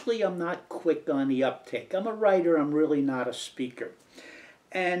 Usually I'm not quick on the uptake. I'm a writer, I'm really not a speaker.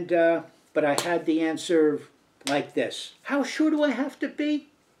 And, but I had the answer like this. How sure do I have to be?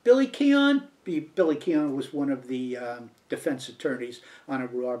 Billy Keon? Billy Keon was one of the defense attorneys on a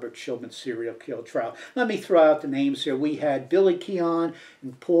Robert Shulman serial kill trial. Let me throw out the names here. We had Billy Keon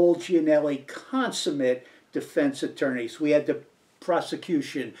and Paul Gianelli, consummate defense attorneys. We had the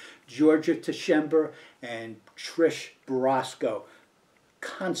prosecution, Georgia Tashember and Trish Barasco,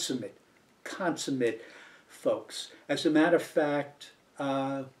 consummate folks. As a matter of fact,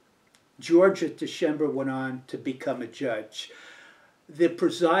 Georgia Tashember went on to become a judge. The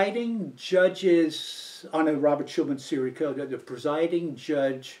presiding judges on a Robert Shulman serial killer, the presiding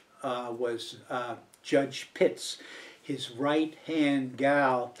judge was Judge Pitts. His right-hand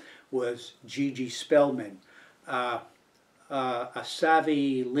gal was Gigi Spellman, a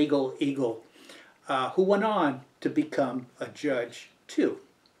savvy legal eagle who went on to become a judge too.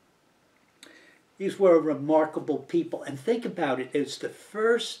 These were remarkable people, and think about it, it's the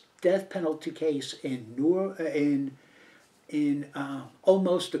first death penalty case in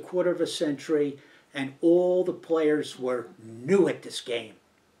almost a quarter of a century, and all the players were new at this game,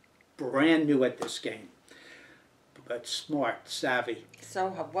 brand new at this game, but smart, savvy. So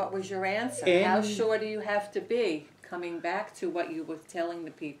what was your answer? How sure do you have to be, coming back to what you were telling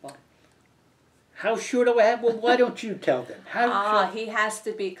the people? How sure do I have? Well, why don't you tell them? He has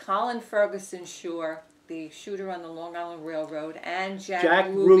to be Colin Ferguson sure, the shooter on the Long Island Railroad, and Jack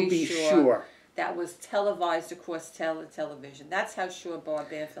Ruby sure. That was televised across television. That's how sure Bob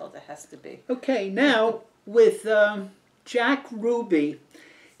Banfelder has to be. Okay, now with Jack Ruby,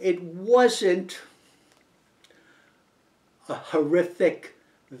 it wasn't a horrific,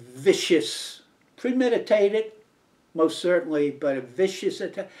 vicious, premeditated, most certainly, but a vicious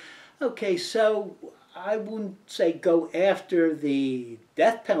attack. Okay, so I wouldn't say go after the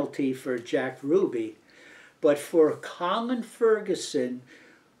death penalty for Jack Ruby, but for Colin Ferguson,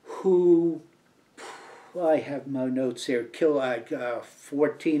 who, well, I have my notes here, killed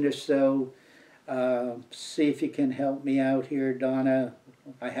 14 or so. See if you can help me out here, Donna.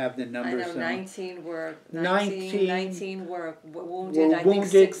 I have the numbers. I know 19 were wounded. I think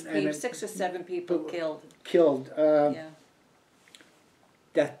six or seven people killed. Yeah.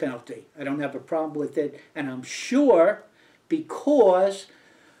 Death penalty. I don't have a problem with it, and I'm sure because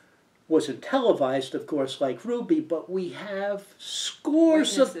wasn't televised, of course, like Ruby, but we have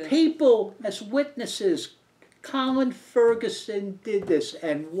scores of people as witnesses. Colin Ferguson did this,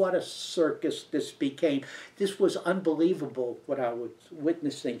 and what a circus this became. This was unbelievable what I was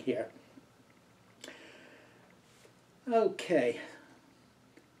witnessing here. Okay,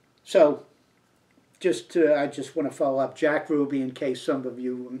 so I just want to follow up. Jack Ruby, in case some of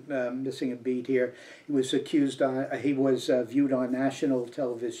you missing a beat here, he was accused he was viewed on national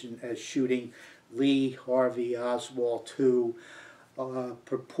television as shooting Lee Harvey Oswald, who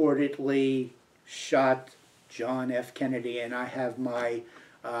purportedly shot John F. Kennedy, and I have my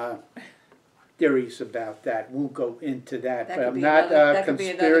theories about that. Won't go into that, but I'm not a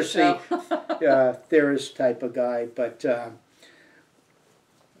conspiracy theorist type of guy, but I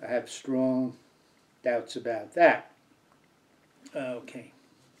have strong doubts about that. Okay.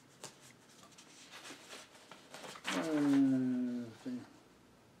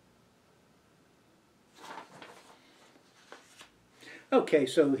 Okay,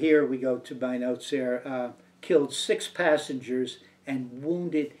 so here we go to my notes here. Killed 6 passengers and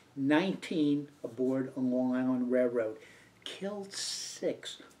wounded 19 aboard a Long Island Railroad. Killed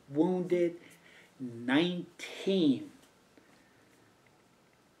 6, wounded 19.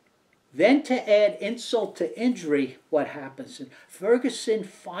 Then to add insult to injury, what happens? Ferguson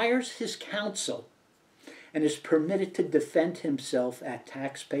fires his counsel and is permitted to defend himself at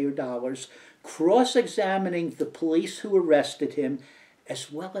taxpayer dollars, cross-examining the police who arrested him, as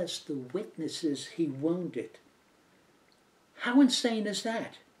well as the witnesses he wounded. How insane is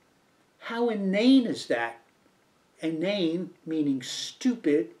that? How inane is that? Inane meaning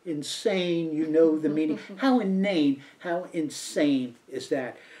stupid, insane, you know the meaning. How inane, how insane is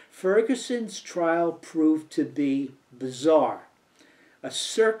that? Ferguson's trial proved to be bizarre, a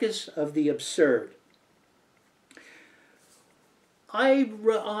circus of the absurd.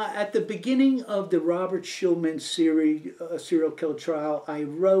 At the beginning of the Robert Shulman serial kill trial, I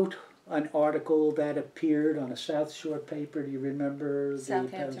wrote an article that appeared on a South Shore paper. Do you remember?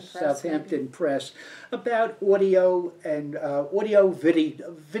 Southampton Press, Southampton Press, about audio and audio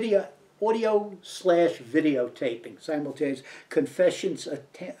slash videotaping, simultaneous confessions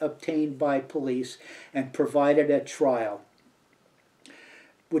obtained by police and provided at trial,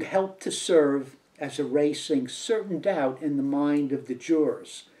 would help to serve as erasing certain doubt in the mind of the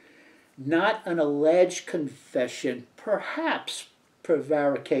jurors. Not an alleged confession, perhaps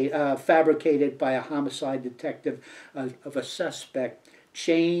fabricated by a homicide detective of a suspect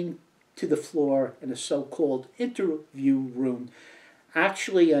chained to the floor in a so-called interview room,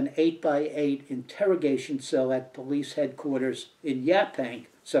 actually an 8x8 interrogation cell at police headquarters in Yaphank,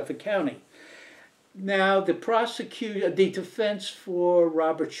 Suffolk County. Now, the defense for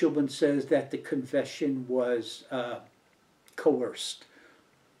Robert Shulman says that the confession was coerced.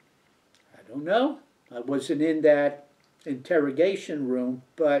 I don't know. I wasn't in that interrogation room,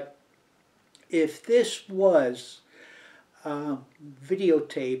 but if this was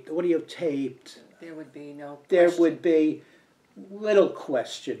videotaped, audio taped, there would be no question. There would be little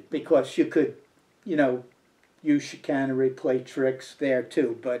question, because you could, use chicanery, play tricks there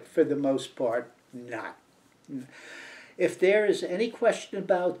too, but for the most part, not. If there is any question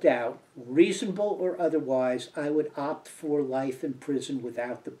about doubt, reasonable or otherwise, I would opt for life in prison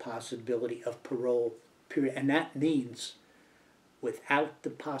without the possibility of parole, period. And that means without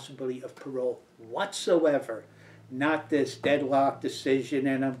the possibility of parole whatsoever. Not this deadlock decision,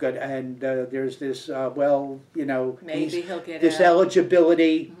 and there's this, maybe he'll get this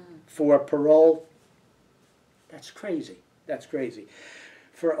eligibility for parole. That's crazy. That's crazy.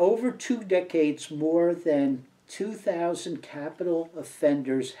 For over 2 decades, more than 2,000 capital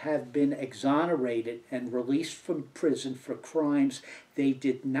offenders have been exonerated and released from prison for crimes they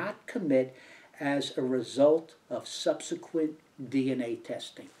did not commit as a result of subsequent DNA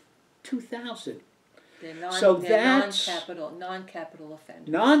testing. 2,000. They're non-capital offenders.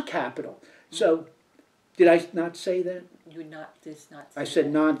 Non-capital. So, did I not say that? You did not say I said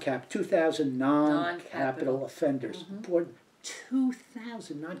that. non-cap. 2,000 non-capital offenders. Mm-hmm.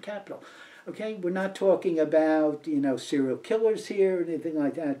 2,000 non-capital. Okay, we're not talking about serial killers here or anything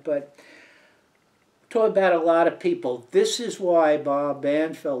like that, but we're talking about a lot of people. This is why Bob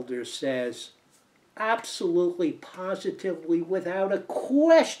Banfelder says, absolutely, positively, without a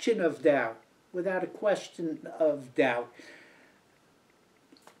question of doubt. Without a question of doubt.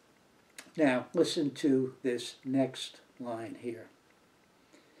 Now, listen to this next line here.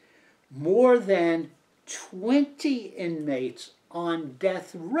 More than 20 inmates on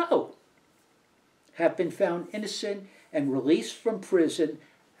death row have been found innocent and released from prison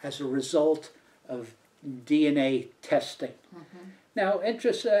as a result of DNA testing. Mm-hmm. Now,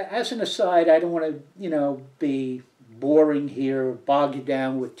 as an aside, I don't want to, be boring here, bog you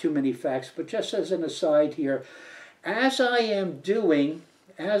down with too many facts, but just as an aside here, as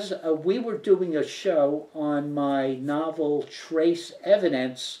we were doing a show on my novel Trace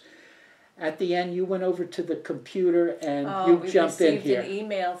Evidence, at the end you went over to the computer and you jumped in here. We received an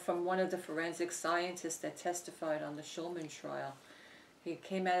email from one of the forensic scientists that testified on the Shulman trial. He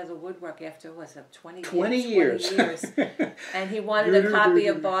came out of the woodwork after, 20 years. And he wanted a copy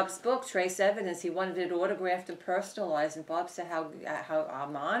of Bob's book, Trace Evidence. He wanted it autographed and personalized. And Bob said, "How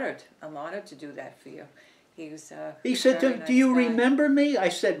I'm honored. I'm honored to do that for you." He said, "Do you remember me?" I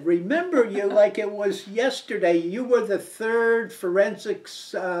said, "Remember you like it was yesterday. You were the third forensic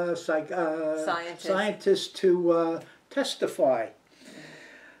scientist to testify."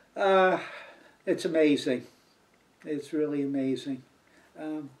 It's amazing. It's really amazing.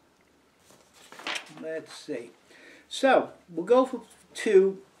 Let's see. So, we'll go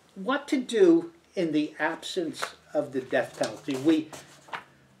to what to do in the absence of the death penalty.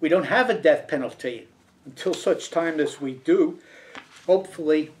 We don't have a death penalty until such time as we do.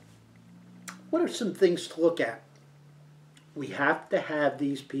 Hopefully, what are some things to look at? We have to have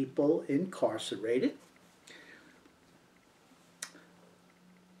these people incarcerated.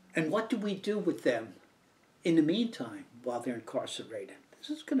 And what do we do with them in the meantime while they're incarcerated?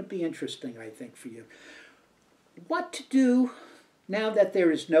 This is going to be interesting, I think, for you. What to do now that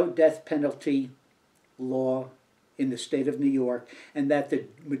there is no death penalty law in the state of New York, and that the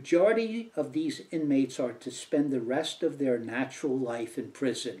majority of these inmates are to spend the rest of their natural life in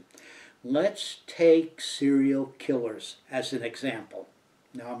prison. Let's take serial killers as an example.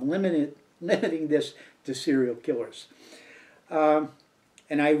 Now, I'm limiting this to serial killers.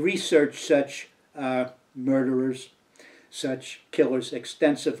 And I researched such murderers, such killers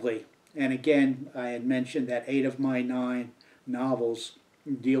extensively. And again, I had mentioned that 8 of my 9 novels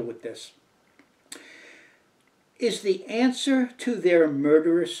deal with this. Is the answer to their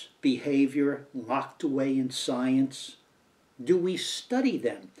murderous behavior locked away in science? Do we study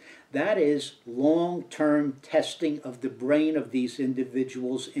them? That is long-term testing of the brain of these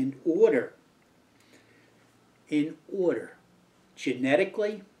individuals in order,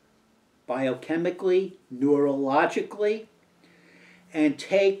 genetically, biochemically, neurologically, and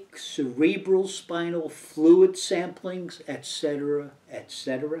take cerebral spinal fluid samplings, etc.,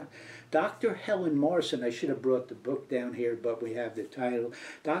 etc. Dr. Helen Morrison, I should have brought the book down here, but we have the title.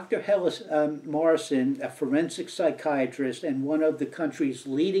 Dr. Helen Morrison, a forensic psychiatrist and one of the country's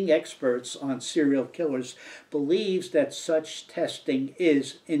leading experts on serial killers, believes that such testing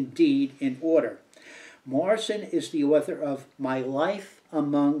is indeed in order. Morrison is the author of My Life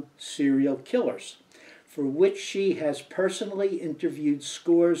Among Serial Killers, for which she has personally interviewed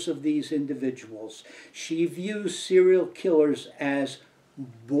scores of these individuals. She views serial killers as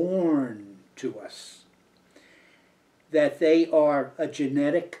born to us, that they are a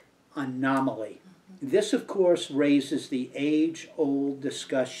genetic anomaly. This, of course, raises the age-old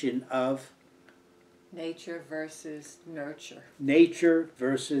discussion of nature versus nurture. Nature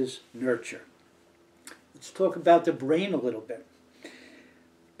versus nurture. Let's talk about the brain a little bit.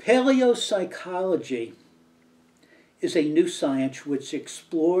 Paleopsychology is a new science which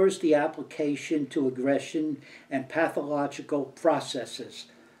explores the application to aggression and pathological processes,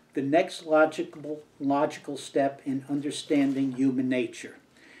 the next logical step in understanding human nature.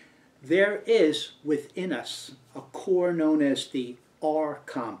 There is within us a core known as the R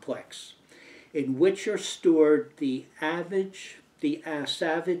complex, in which are stored the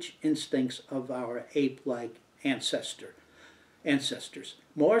savage instincts of our ape-like ancestors.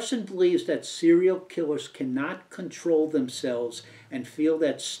 Morrison believes that serial killers cannot control themselves and feel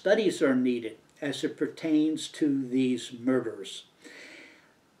that studies are needed as it pertains to these murders.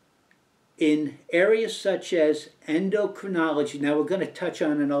 In areas such as endocrinology, now we're going to touch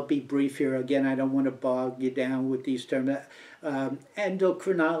on, and I'll be brief here again, I don't want to bog you down with these terms,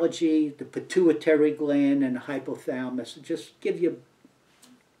 endocrinology, the pituitary gland, and hypothalamus. Just give you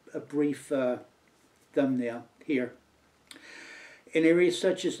a brief thumbnail here. In areas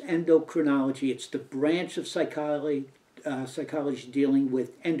such as endocrinology, it's the branch of psychology dealing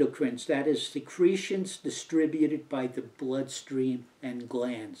with endocrines, that is, secretions distributed by the bloodstream and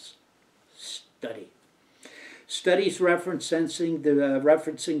glands. Studies referencing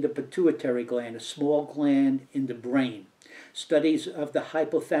the pituitary gland, a small gland in the brain. Studies of the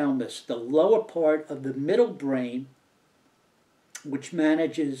hypothalamus, the lower part of the middle brain, which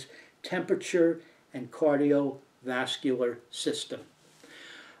manages temperature and cardiovascular system.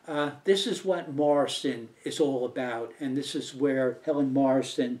 This is what Morrison is all about, and this is where Helen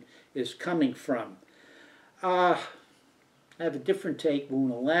Morrison is coming from. I have a different take,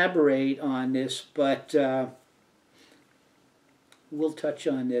 won't elaborate on this, but we'll touch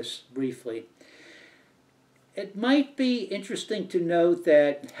on this briefly. It might be interesting to note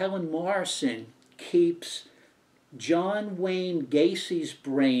that Helen Morrison keeps John Wayne Gacy's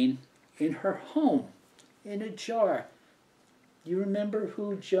brain in her home, in a jar. You remember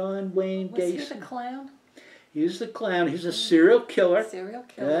who John Wayne Gacy? Was he the clown? He's the clown. He's a serial killer. Serial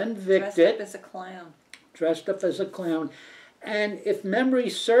killer. Convicted. Dressed up as a clown. Dressed up as a clown. And if memory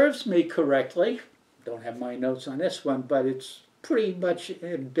serves me correctly, don't have my notes on this one, but it's pretty much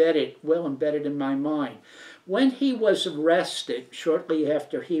embedded, well embedded in my mind. When he was arrested, shortly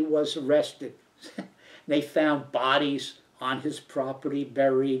after he was arrested, they found bodies on his property,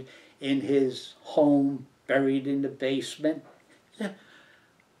 buried in his home, buried in the basement.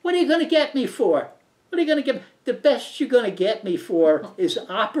 What are you going to get me for? What are you going to get? The best you're going to get me for is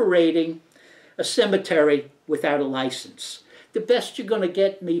operating a cemetery without a license. The best you're going to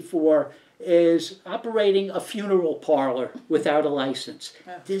get me for is operating a funeral parlor without a license.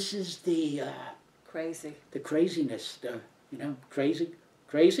 This is the craziness, you know, crazy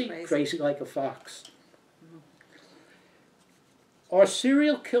like a fox. Are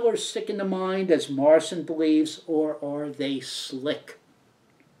serial killers sick in the mind, as Morrison believes, or are they slick?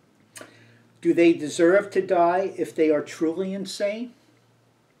 Do they deserve to die if they are truly insane?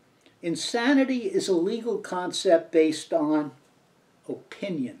 Insanity is a legal concept based on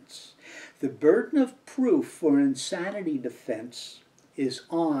opinions. The burden of proof for an insanity defense is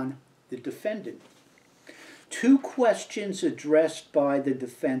on the defendant. Two questions addressed by the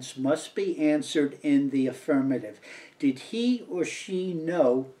defense must be answered in the affirmative. Did he or she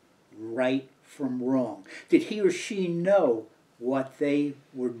know right from wrong? Did he or she know what they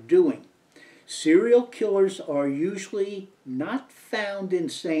were doing? Serial killers are usually not found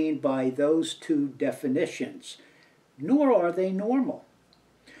insane by those two definitions, nor are they normal.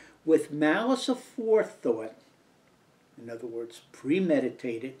 With malice aforethought, in other words,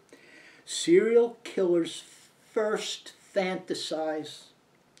 premeditated, serial killers first fantasize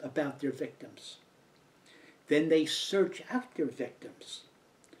about their victims. Then they search out their victims.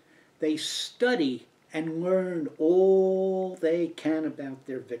 They study and learn all they can about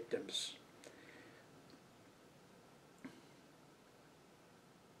their victims.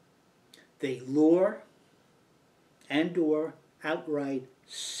 They lure and or outright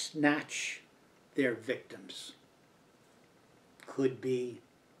snatch their victims. Could be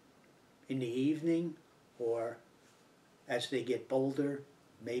in the evening, or as they get bolder,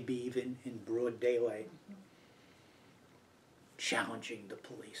 maybe even in broad daylight, challenging the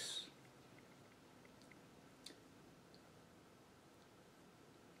police.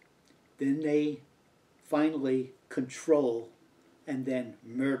 Then they finally control and then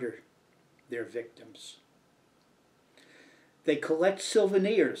murder their victims. They collect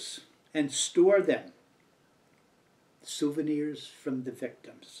souvenirs and store them. Souvenirs from the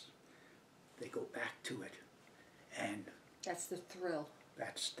victims. They go back to it, and that's the thrill.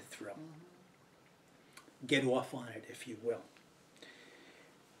 That's the thrill. Get off on it, if you will.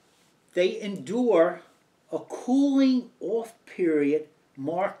 They endure a cooling off period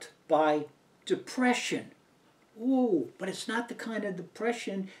marked by depression. Ooh, but it's not the kind of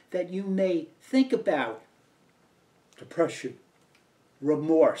depression that you may think about. Depression,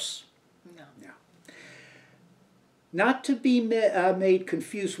 remorse. No. No. Not to be made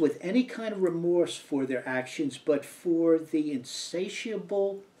confused with any kind of remorse for their actions, but for the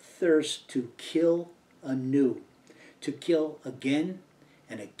insatiable thirst to kill anew, to kill again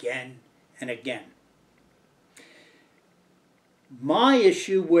and again and again. My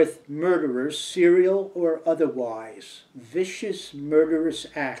issue with murderers, serial or otherwise, vicious murderous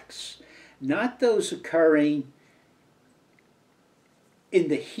acts, not those occurring in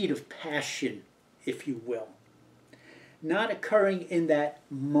the heat of passion, if you will, not occurring in that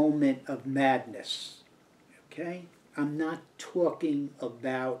moment of madness, okay? I'm not talking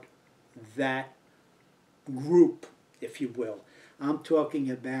about that group, if you will. I'm talking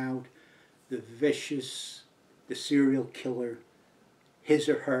about the vicious, the serial killer, his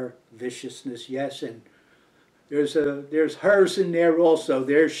or her viciousness, yes, and there's hers in there also.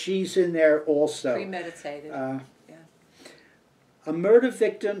 There's she's in there also. Premeditated. A murder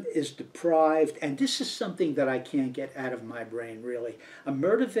victim is deprived, and this is something that I can't get out of my brain, really. A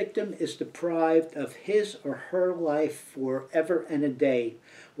murder victim is deprived of his or her life forever and a day,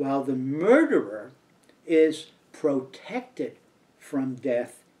 while the murderer is protected from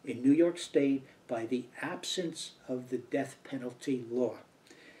death in New York State by the absence of the death penalty law.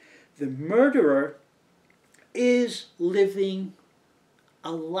 The murderer is living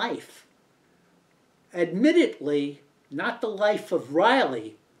a life. Admittedly, not the life of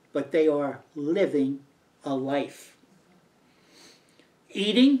Riley, but they are living a life.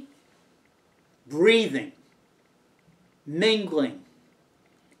 Eating, breathing, mingling,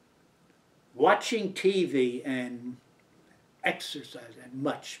 watching TV, and exercise, and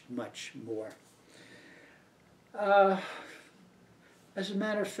much, much more. As a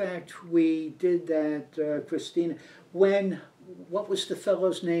matter of fact, we did that, Christina, what was the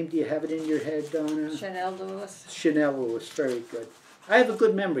fellow's name? Do you have it in your head, Donna? Chanel Lewis. Chanel Lewis, very good. I have a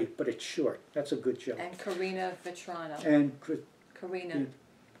good memory, but it's short. That's a good joke. And Karina Vetrano. And Karina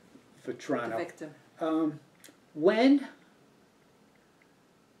Vetrano. The victim. When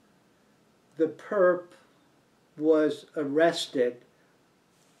the perp was arrested,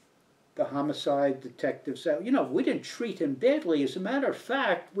 the homicide detective said, you know, we didn't treat him badly. As a matter of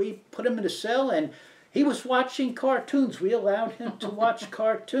fact, we put him in a cell and he was watching cartoons. We allowed him to watch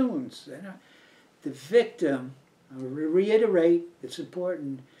cartoons. The victim, I'll reiterate, it's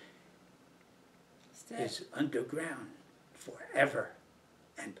important, is underground forever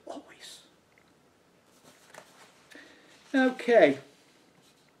and always. Okay.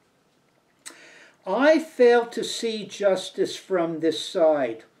 I fail to see justice from this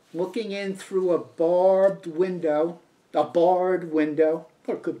side, looking in through a barred window, or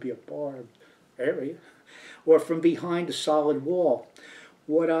it could be a barbed area, or from behind a solid wall.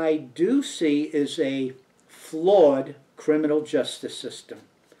 What I do see is a flawed criminal justice system.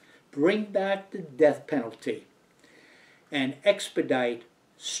 Bring back the death penalty and expedite,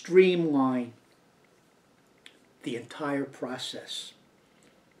 streamline the entire process.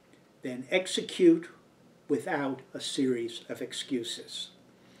 Then execute without a series of excuses.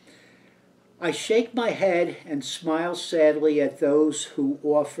 I shake my head and smile sadly at those who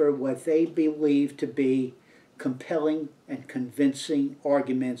offer what they believe to be compelling and convincing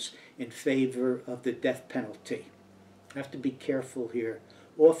arguments in favor of the death penalty. I have to be careful here,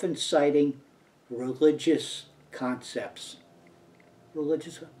 often citing religious concepts.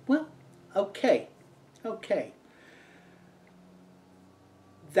 Religious, well, okay.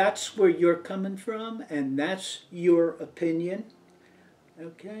 That's where you're coming from, and that's your opinion.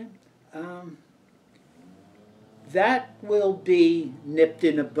 Okay? That will be nipped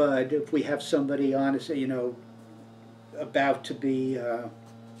in the bud if we have somebody honest, about to be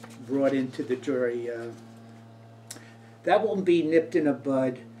brought into the jury. That will be nipped in the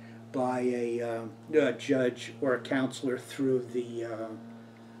bud by a judge or a counselor through the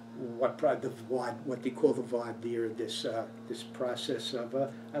what they call the voir dire, this process of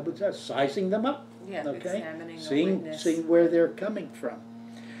I would say sizing them up. Yeah, okay, examining the witness. Seeing where they're coming from.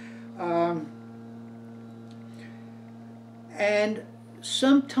 And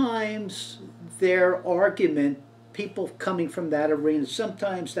sometimes their argument, people coming from that arena,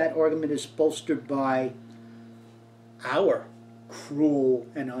 sometimes that argument is bolstered by our cruel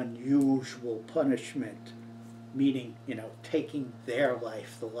and unusual punishment, meaning, taking their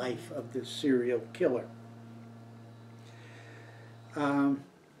life, the life of the serial killer.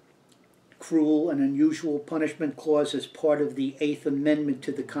 Cruel and unusual punishment clause is part of the 8th Amendment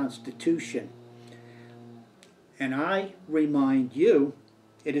to the Constitution. And I remind you,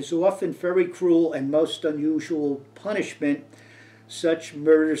 it is often very cruel and most unusual punishment such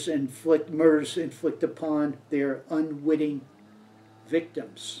murders inflict upon their unwitting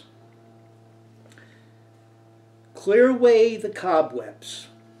victims. Clear away the cobwebs,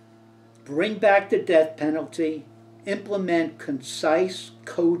 bring back the death penalty, implement concise,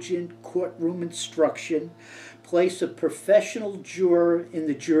 cogent courtroom instruction, place a professional juror in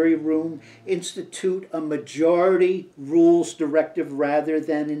the jury room, institute a majority rules directive rather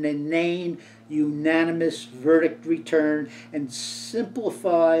than an inane, unanimous verdict return, and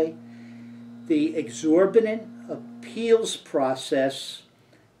simplify the exorbitant appeals process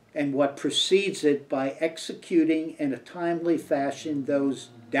and what precedes it by executing in a timely fashion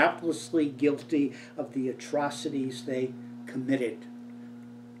those doubtlessly guilty of the atrocities they committed.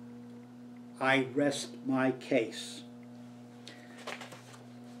 I rest my case.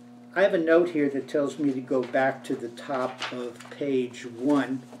 I have a note here that tells me to go back to the top of page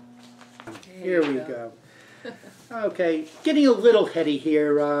 1. Here we go. Okay, getting a little heady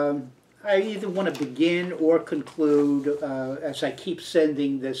here. I either want to begin or conclude as I keep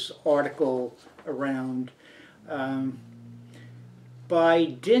sending this article around. By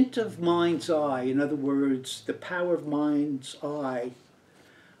dint of mind's eye, in other words, the power of mind's eye,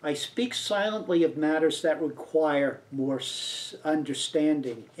 I speak silently of matters that require more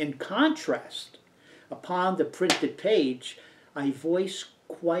understanding. In contrast, upon the printed page, I voice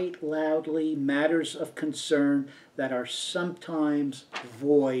quite loudly matters of concern that are sometimes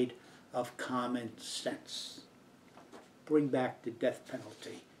void of common sense. Bring back the death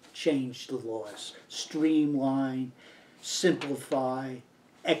penalty, change the laws, streamline, simplify,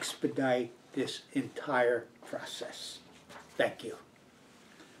 expedite this entire process. Thank you.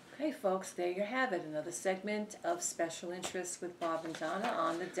 Okay, folks, there you have it. Another segment of Special Interests with Bob and Donna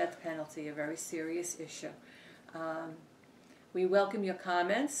on the death penalty, a very serious issue. We welcome your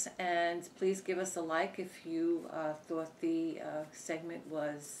comments, and please give us a like if you thought the segment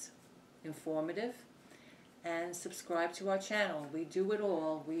was informative, and subscribe to our channel. We do it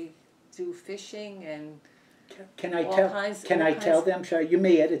all. We do fishing and Can I tell them, Shari, you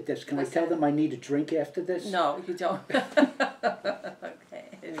may edit this, can I tell them I need a drink after this? No, you don't. Okay,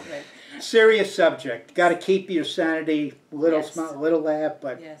 anyway. Serious subject. Got to keep your sanity, little smile, little laugh,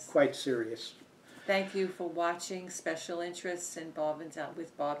 but quite serious. Thank you for watching Special Interests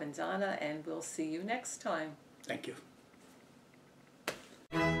with Bob and Donna, and we'll see you next time. Thank you.